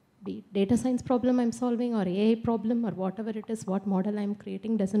 Be it data science problem I'm solving or AI problem or whatever it is, what model I'm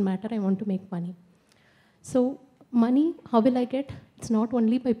creating, doesn't matter, I want to make money. So money, how will I get? It's not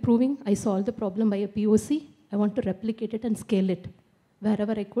only by proving I solved the problem by a POC, I want to replicate it and scale it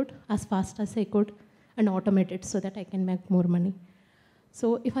wherever I could, as fast as I could, and automate it so that I can make more money.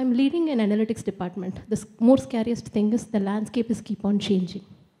 So if I'm leading an analytics department, the more scariest thing is the landscape is keep on changing.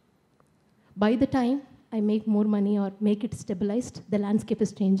 By the time I make more money or make it stabilized, the landscape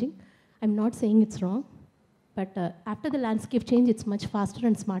is changing. I'm not saying it's wrong, but after the landscape change, it's much faster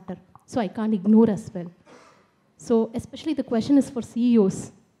and smarter. So I can't ignore as well. So especially the question is for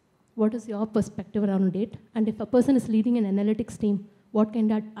CEOs. What is your perspective around it? And if a person is leading an analytics team, what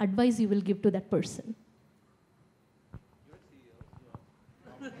kind of advice you will give to that person?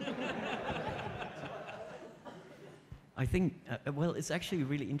 I think, well, it's actually a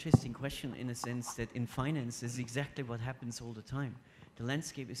really interesting question in a sense that in finance is exactly what happens all the time. The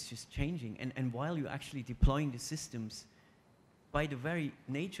landscape is just changing, and while you're actually deploying the systems, by the very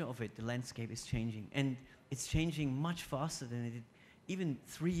nature of it, the landscape is changing, and it's changing much faster than it did even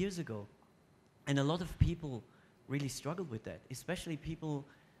 3 years ago. And a lot of people really struggle with that, especially people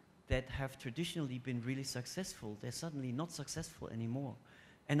that have traditionally been really successful. They're suddenly not successful anymore.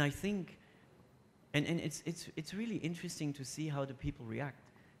 And I think, and it's really interesting to see how the people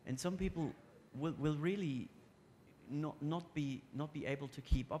react. And some people will really not be able to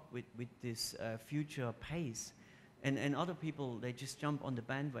keep up with this future pace. And other people, they just jump on the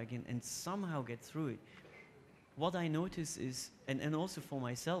bandwagon and somehow get through it. What I notice is, and also for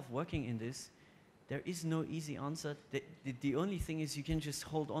myself working in this, there is no easy answer. The only thing is you can just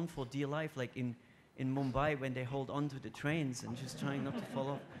hold on for dear life, like in Mumbai when they hold on to the trains and just trying not to fall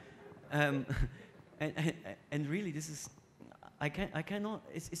off. And really, this is, I cannot,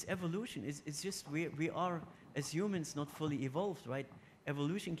 it's evolution. It's just we are, as humans, not fully evolved, right?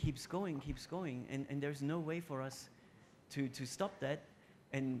 Evolution keeps going, and there's no way for us to stop that,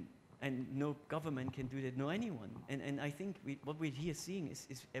 and no government can do that, no anyone. And I think what we're here seeing is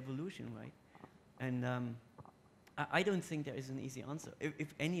evolution, right? And I don't think there is an easy answer,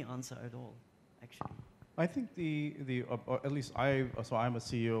 if any answer at all, actually. I think at least so I'm a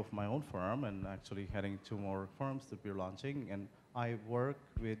CEO of my own firm and actually heading 2 more firms that we're launching, and I work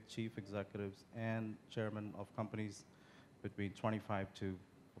with chief executives and chairmen of companies between 25 to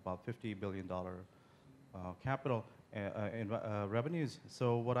about $50 billion capital in revenues.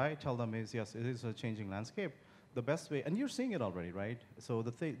 So what I tell them is, yes, it is a changing landscape. The best way, and you're seeing it already, right? So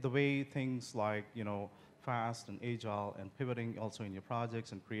the way things like, fast and agile and pivoting also in your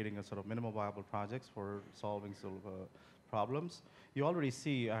projects and creating a sort of minimum viable projects for solving sort of problems. You already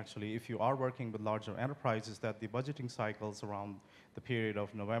see, actually, if you are working with larger enterprises, that the budgeting cycles around the period of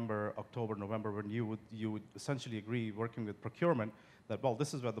October, November, when you would essentially agree working with procurement that, well,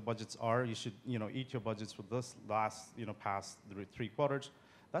 this is where the budgets are. You should, eat your budgets for this last, past 3 quarters.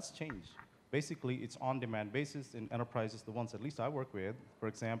 That's changed. Basically, it's on-demand basis in enterprises, the ones at least I work with. For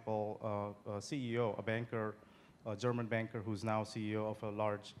example, a CEO, a banker, a German banker who's now CEO of a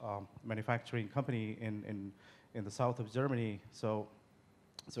large manufacturing company in the south of Germany. So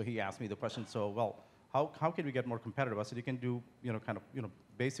he asked me the question, well, how can we get more competitive? I said, you can do,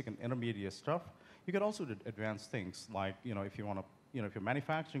 basic and intermediate stuff. You can also do advanced things, like, if you want to, if you're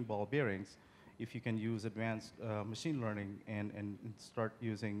manufacturing ball bearings, if you can use advanced machine learning and start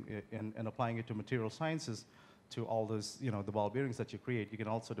using it and applying it to material sciences, to all those, the ball bearings that you create, you can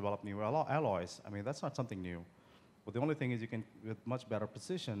also develop new alloys. I mean, that's not something new. But the only thing is you can, with much better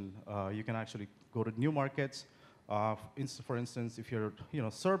precision, you can actually go to new markets. For instance, if you're,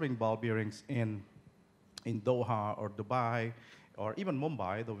 serving ball bearings in Doha or Dubai or even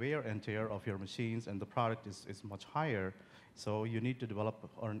Mumbai, the wear and tear of your machines and the product is much higher. So you need to develop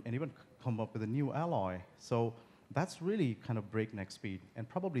and even come up with a new alloy. So that's really kind of breakneck speed. And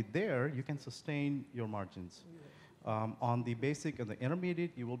probably there, you can sustain your margins. On the basic and the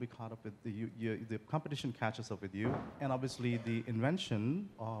intermediate, you will be caught up with the competition catches up with you. And obviously, the invention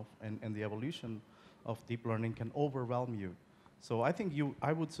of and the evolution of deep learning can overwhelm you. So I think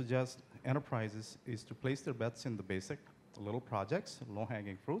I would suggest enterprises is to place their bets in the basic, little projects,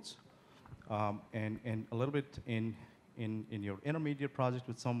 low-hanging fruits, and a little bit in your intermediate project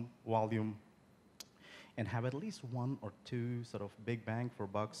with some volume, and have at least 1 or 2 sort of big bang for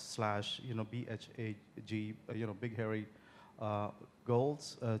bucks / BHAG, big hairy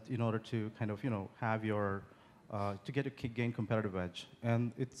goals in order to kind of, have your, to gain competitive edge.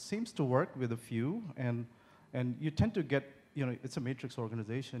 And it seems to work with a few, and you tend to get, it's a matrix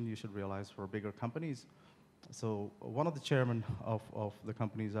organization, you should realize, for bigger companies. So one of the chairmen of the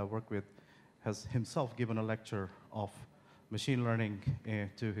companies I work with has himself given a lecture of machine learning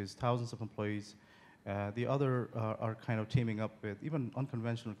to his thousands of employees. The other are kind of teaming up with even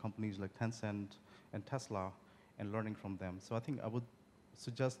unconventional companies like Tencent and Tesla and learning from them. So I think I would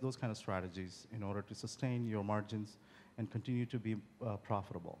suggest those kind of strategies in order to sustain your margins and continue to be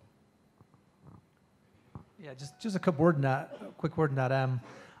profitable. Yeah, just a quick word on that.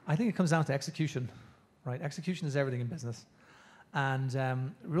 I think it comes down to execution, right? Execution is everything in business.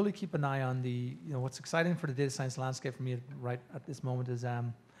 And really keep an eye on what's exciting for the data science landscape for me right at this moment is a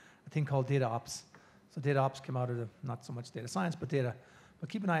thing called data ops. So data ops came out of not so much data science, but data. But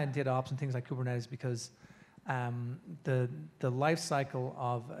keep an eye on data ops and things like Kubernetes, because the life cycle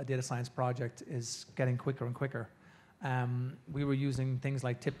of a data science project is getting quicker and quicker. We were using things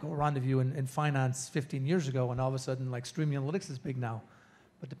like TIBCO Rendezvous in finance 15 years ago, and all of a sudden, like streaming analytics is big now.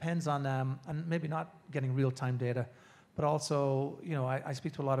 But depends on, and maybe not getting real-time data, but also, I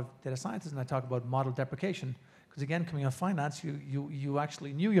speak to a lot of data scientists, and I talk about model deprecation, because again, coming out of finance, you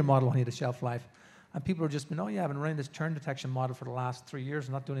actually knew your model had a shelf life, and people are just been, I've been running this churn detection model for the last 3 years,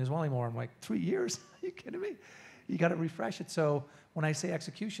 and not doing it as well anymore. I'm like, 3 years? Are you kidding me? You got to refresh it. So when I say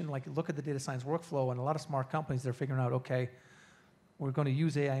execution, like look at the data science workflow, and a lot of smart companies, they're figuring out, okay, we're going to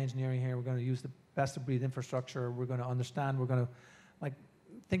use AI engineering here, we're going to use the best of breed infrastructure, we're going to understand, we're going to, like,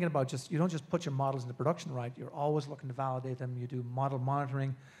 thinking about you don't just put your models into production, right? You're always looking to validate them. You do model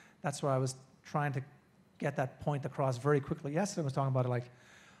monitoring. That's why I was trying to get that point across very quickly. Yesterday I was talking about it, like,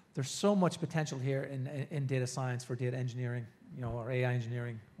 there's so much potential here in data science for data engineering, or AI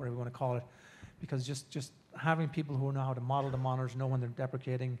engineering, whatever you want to call it, because just having people who know how to model the monitors, know when they're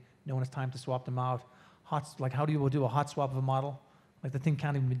deprecating, know when it's time to swap them out. Like how do you do a hot swap of a model? Like the thing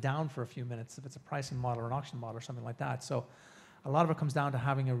can't even be down for a few minutes if it's a pricing model or an auction model or something like that. So a lot of it comes down to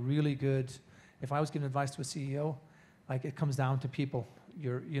having a really good, if I was giving advice to a CEO, like it comes down to people.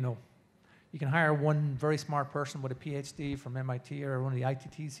 You can hire one very smart person with a PhD from MIT or one of the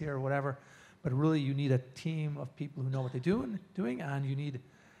ITTs here or whatever, but really you need a team of people who know what they're doing, and you need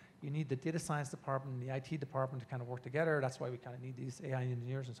the data science department and the IT department to kind of work together. That's why we kind of need these AI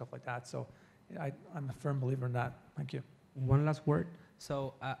engineers and stuff like that. So I'm a firm believer in that. Thank you. One last word.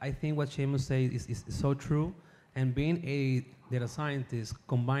 So I think what Sheamus says is so true. And being a data scientist,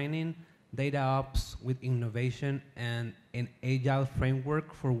 combining data ops with innovation and an agile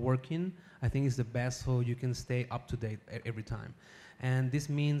framework for working, I think is the best, so you can stay up to date every time. And this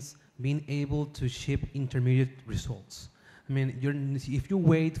means being able to ship intermediate results. I mean, if you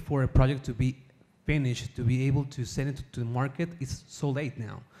wait for a project to be finished to be able to send it to the market, it's so late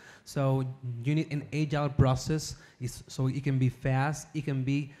now. So you need an agile process, so it can be fast.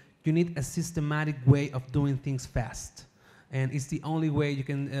 You need a systematic way of doing things fast. And it's the only way you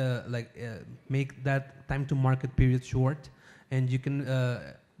can make that time to market period short, and you can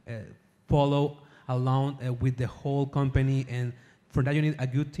follow along with the whole company. And for that you need a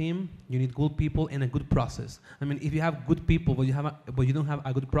good team, you need good people, and a good process. I mean, if you have good people but you don't have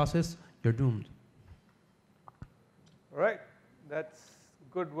a good process, you're doomed. All right, that's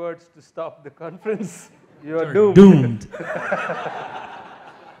good words to stop the conference. You're doomed.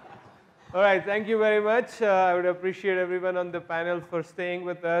 All right, thank you very much. I would appreciate everyone on the panel for staying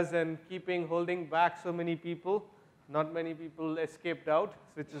with us and holding back so many people. Not many people escaped out,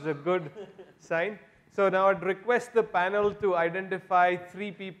 which is a good sign. So now I'd request the panel to identify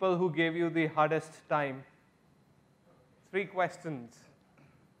 3 people who gave you the hardest time. 3 questions.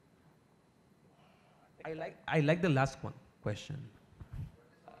 I like the last question.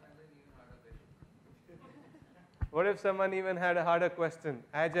 What if someone even had a harder question?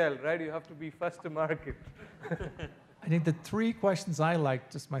 Agile, right? You have to be first to market. I think the 3 questions I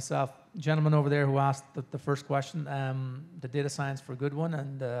liked, just myself, gentleman over there who asked the first question, the data science for good one,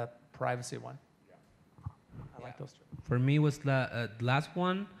 and the privacy one. I like those 2. For me, was the last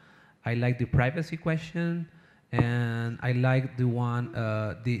one. I like the privacy question, and I like the one,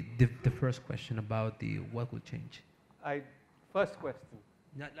 the first question about what will change. First question.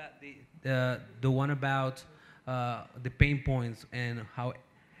 The one about the pain points and how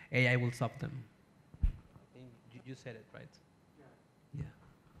AI will solve them. You said it, right? Yeah.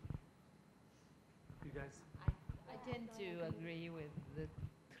 You guys? I tend to agree with the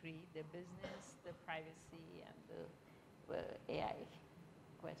 3, the business, the privacy, and the AI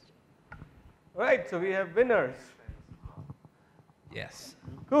question. All right, so we have winners. Yes.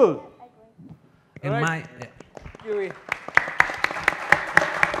 Cool. And all right. Thank you.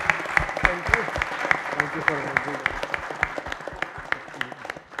 Thank you for that.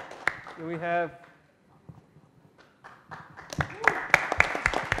 Do we have...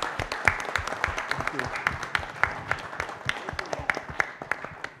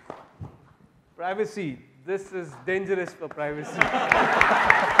 Privacy. This is dangerous for privacy.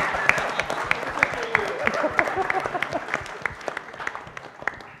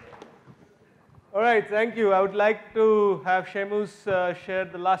 All right, thank you. I would like to have Sheamus share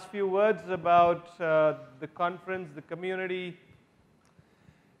the last few words about the conference, the community.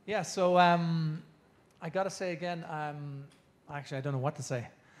 Yeah, so I got to say again, actually, I don't know what to say.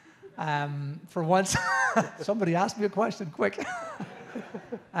 For once, somebody asked me a question quick.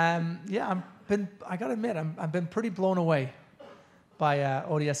 Yeah, I got to admit, I've been pretty blown away by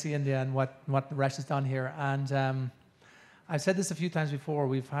ODSC India and what Naresh has done here. And I've said this a few times before.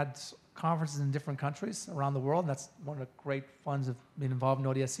 We've had conferences in different countries around the world. That's one of the great funds of being involved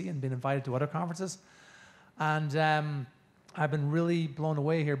in ODSC and being invited to other conferences. And I've been really blown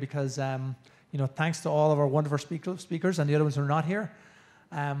away here because, thanks to all of our wonderful speakers and the other ones who are not here,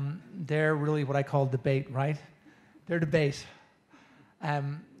 they're really what I call debate, right? They're debate.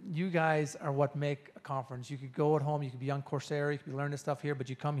 You guys are what make a conference. You could go at home, you could be on Coursera, you could be learning this stuff here, but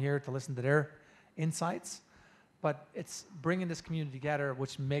you come here to listen to their insights. But it's bringing this community together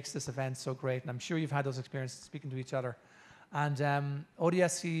which makes this event so great. And I'm sure you've had those experiences speaking to each other. And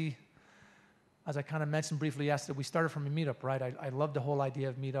ODSC, as I kind of mentioned briefly yesterday, we started from a meetup, right? I love the whole idea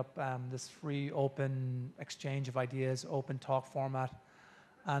of meetup, this free, open exchange of ideas, open talk format.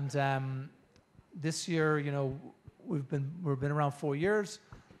 And this year, we've been around 4 years.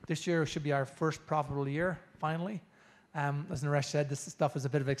 This year should be our first profitable year, finally. As Naresh said, this stuff is a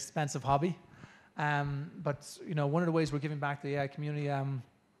bit of an expensive hobby. But one of the ways we're giving back to the AI community,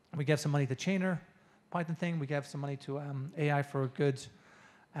 we gave some money to Chainer, Python thing. We gave some money to AI for Good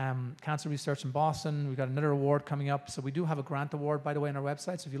cancer research in Boston. We've got another award coming up. So we do have a grant award, by the way, on our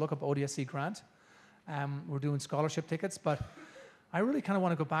website. So if you look up ODSC grant, we're doing scholarship tickets. But I really kind of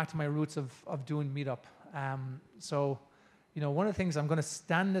want to go back to my roots of doing meetup. One of the things, I'm going to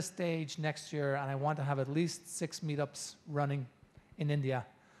stand this stage next year, and I want to have at least 6 meetups running in India.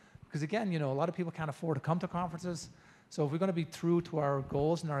 Because again, a lot of people can't afford to come to conferences. So if we're going to be true to our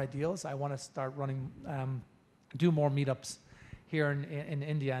goals and our ideals, I want to start running, do more meetups here in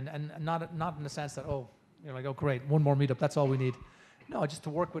India, and not in the sense that, oh great, one more meetup, that's all we need. No, just to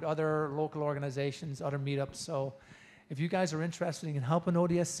work with other local organizations, other meetups. So if you guys are interested in helping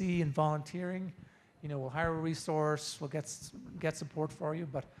ODSC and volunteering, we'll hire a resource, we'll get support for you,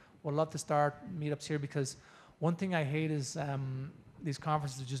 but we'll love to start meetups here, because one thing I hate is these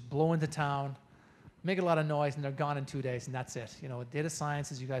conferences just blow into town, make a lot of noise, and they're gone in 2 days, and that's it. Data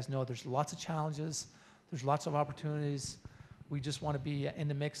science, as you guys know, there's lots of challenges, there's lots of opportunities. We just want to be in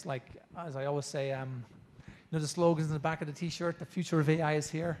the mix, like, as I always say, the slogans in the back of the t-shirt, the future of AI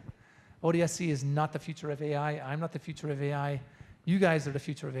is here. ODSC is not the future of AI. I'm not the future of AI. You guys are the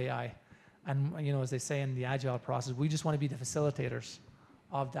future of AI. And as they say in the agile process, we just want to be the facilitators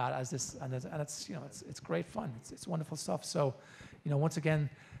of that and it's great fun. It's wonderful stuff. So, once again,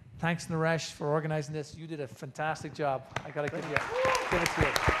 thanks Naresh for organizing this. You did a fantastic job. I got to give it to you.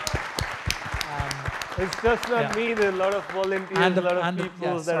 It's just not me. There's a lot of volunteers, a lot of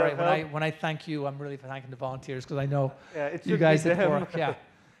people that are helping. When I thank you, I'm really thanking the volunteers, because I know it you guys did the work.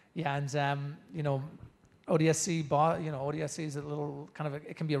 And ODSC, ODSC is a little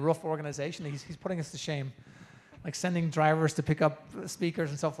it can be a rough organization. He's putting us to shame, like sending drivers to pick up speakers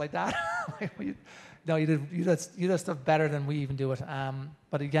and stuff like that. You did stuff better than we even do it.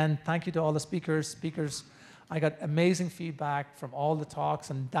 But again, thank you to all the speakers. I got amazing feedback from all the talks,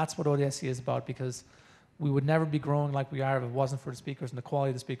 and that's what ODSC is about, because we would never be growing like we are if it wasn't for the speakers and the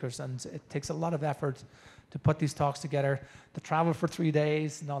quality of the speakers. And it takes a lot of effort to put these talks together, to travel for 3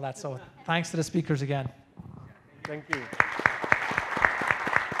 days and all that. So thanks to the speakers again. Thank you.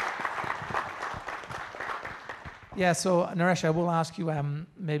 Yeah, so Naresh, I will ask you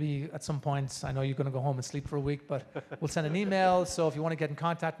maybe at some point, I know you're going to go home and sleep for a week, but we'll send an email. So if you want to get in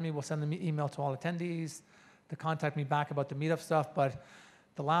contact with me, we'll send an email to all attendees to contact me back about the meetup stuff. But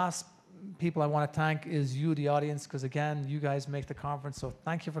the last people I want to thank is you, the audience, because again, you guys make the conference. So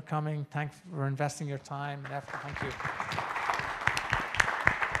thank you for coming. Thanks for investing your time and effort. Thank you.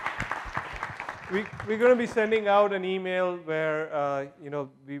 We're going to be sending out an email where,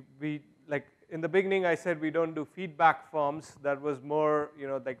 we like in the beginning I said we don't do feedback forms. That was more,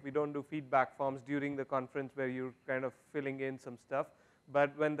 like we don't do feedback forms during the conference where you're kind of filling in some stuff.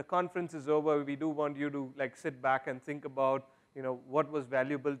 But when the conference is over, we do want you to like sit back and think about, what was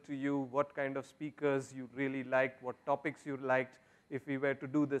valuable to you, what kind of speakers you really liked, what topics you liked. If we were to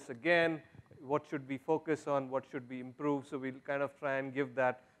do this again, what should we focus on, what should we improve? So we'll kind of try and give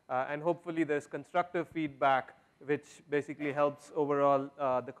that. And hopefully there's constructive feedback, which basically helps overall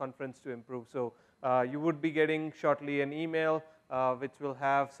the conference to improve. So you would be getting shortly an email which will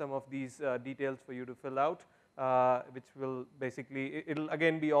have some of these details for you to fill out, which will basically, it'll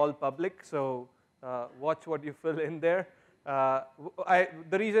again be all public. So watch what you fill in there. The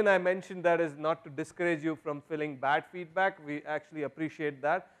reason I mentioned that is not to discourage you from filling bad feedback. We actually appreciate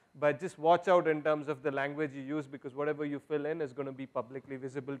that. But just watch out in terms of the language you use, because whatever you fill in is going to be publicly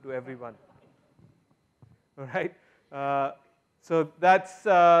visible to everyone. All right. So that's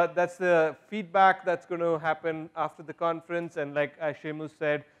the feedback that's going to happen after the conference. And like as Sheamus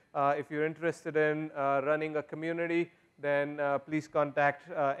said, if you're interested in running a community, then please contact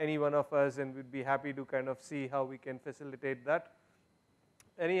any one of us, and we'd be happy to kind of see how we can facilitate that.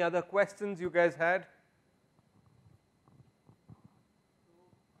 Any other questions you guys had?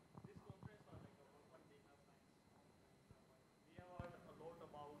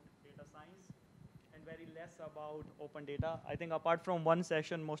 About open data. I think apart from one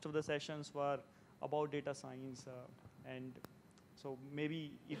session, most of the sessions were about data science, and so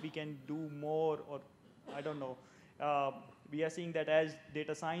maybe if we can do more, or I don't know, we are seeing that as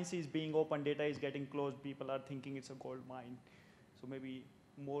data science is being open, data is getting closed, people are thinking it's a gold mine. So maybe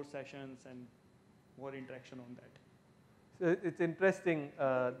more sessions and more interaction on that. So it's interesting,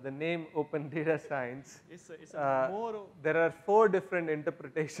 the name Open Data Science. More. There are 4 different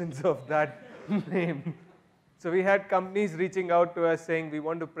interpretations of that name. So we had companies reaching out to us saying, we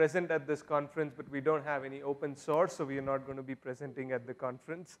want to present at this conference, but we don't have any open source, so we are not going to be presenting at the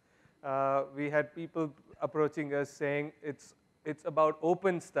conference. We had people approaching us saying it's about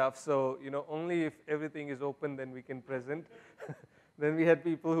open stuff, so only if everything is open then we can present. Then we had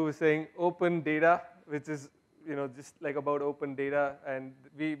people who were saying open data, which is just like about open data, and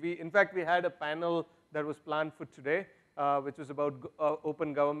in fact we had a panel that was planned for today, which was about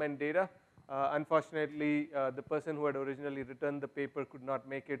open government data. Unfortunately, the person who had originally written the paper could not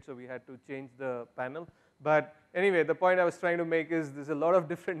make it, so we had to change the panel. But anyway, the point I was trying to make is there's a lot of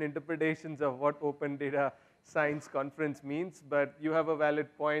different interpretations of what open data science conference means, but you have a valid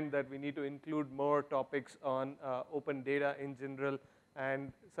point that we need to include more topics on open data in general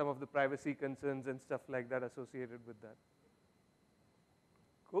and some of the privacy concerns and stuff like that associated with that.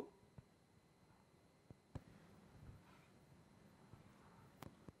 Cool?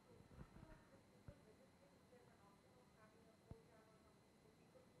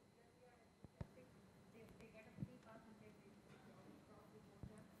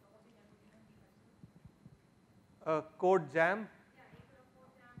 Code jam.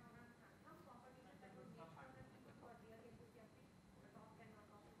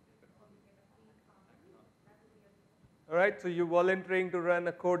 All right, so you're volunteering to run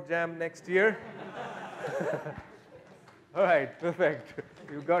a code jam next year? All right, perfect.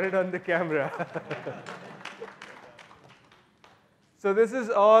 You got it on the camera. So this is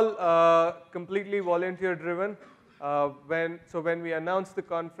all completely volunteer driven. When we announced the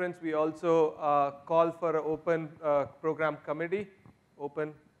conference, we also call for an open program committee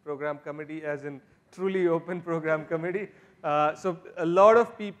as in truly open program committee. So a lot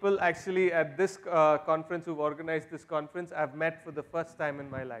of people actually at this conference who've organized this conference I've met for the first time in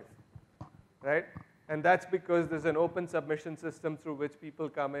my life, right? And that's because there's an open submission system through which people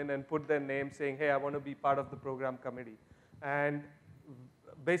come in and put their name saying, hey, I want to be part of the program committee. And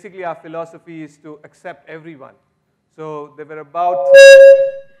basically our philosophy is to accept everyone. So there were about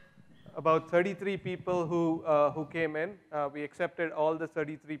 33 people who came in. We accepted all the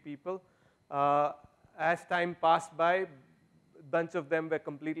 33 people. As time passed by, a bunch of them were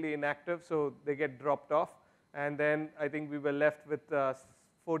completely inactive, so they get dropped off. And then I think we were left with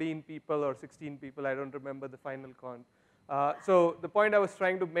 14 people or 16 people. I don't remember the final count. So the point I was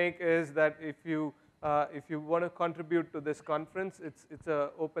trying to make is that if you want to contribute to this conference, it's an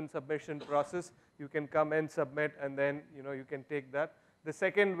open submission process. You can come and submit, and then you can take that. The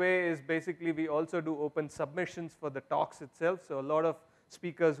second way is basically we also do open submissions for the talks itself. So a lot of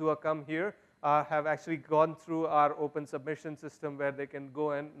speakers who have come here have actually gone through our open submission system where they can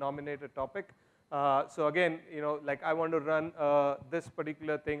go and nominate a topic. So again, like I want to run this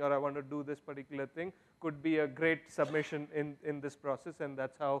particular thing, or I want to do this particular thing, could be a great submission in this process, and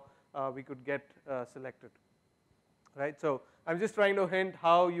that's how we could get selected, right? So I'm just trying to hint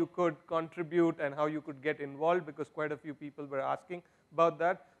how you could contribute and how you could get involved, because quite a few people were asking about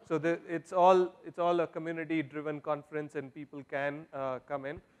that. So it's all a community-driven conference, and people can come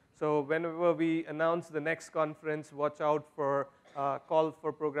in. So whenever we announce the next conference, watch out for call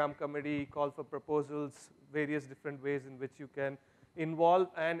for program committee, call for proposals, various different ways in which you can involve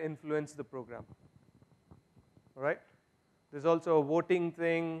and influence the program. All right? There's also a voting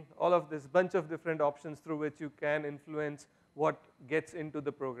thing, all of this bunch of different options through which you can influence what gets into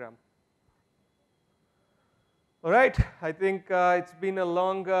the program. All right, I think it's been a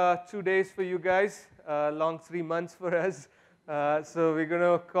long 2 days for you guys, long 3 months for us. So we're going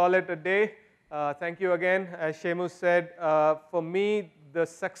to call it a day. Thank you again. As Sheamus said, for me, the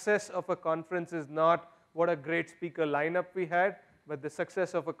success of a conference is not what a great speaker lineup we had, but the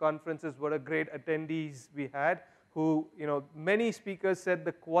success of a conference is what a great attendees we had, who, many speakers said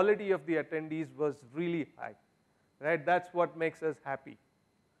the quality of the attendees was really high, right? That's what makes us happy.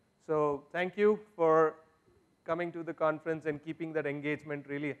 So thank you for coming to the conference and keeping that engagement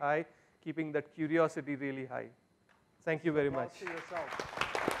really high, keeping that curiosity really high. Thank you very much.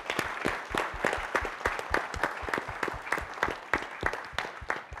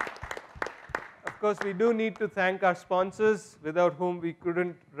 Of course, we do need to thank our sponsors, without whom we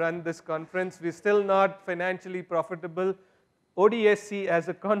couldn't run this conference. We're still not financially profitable. ODSC as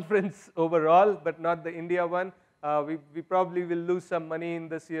a conference overall, but not the India one. We probably will lose some money in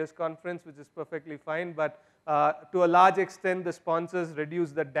this year's conference, which is perfectly fine, but to a large extent, the sponsors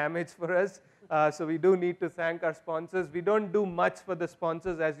reduce the damage for us. So we do need to thank our sponsors. We don't do much for the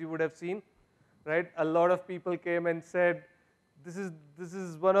sponsors, as you would have seen, right? A lot of people came and said, this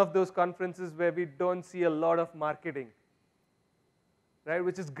is one of those conferences where we don't see a lot of marketing, right?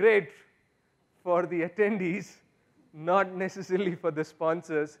 Which is great for the attendees, not necessarily for the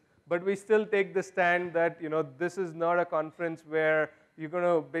sponsors. But we still take the stand that this is not a conference where you're going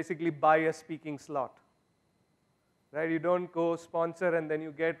to basically buy a speaking slot, right? You don't go sponsor and then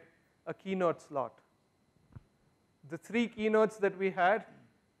you get a keynote slot. The 3 keynotes that we had,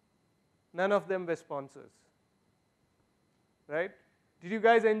 none of them were sponsors, right? Did you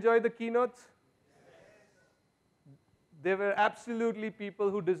guys enjoy the keynotes? There were absolutely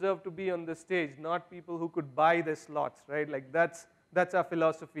people who deserve to be on the stage, not people who could buy the slots, right? Like that's our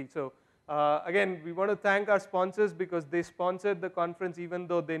philosophy. So again, we want to thank our sponsors because they sponsored the conference even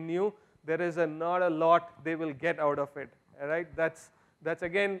though they knew there is not a lot they will get out of it, all right? That's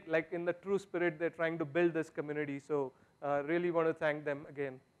again, like in the true spirit, they're trying to build this community. So really want to thank them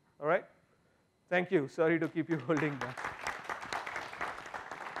again, all right? Thank you. Sorry to keep you holding back.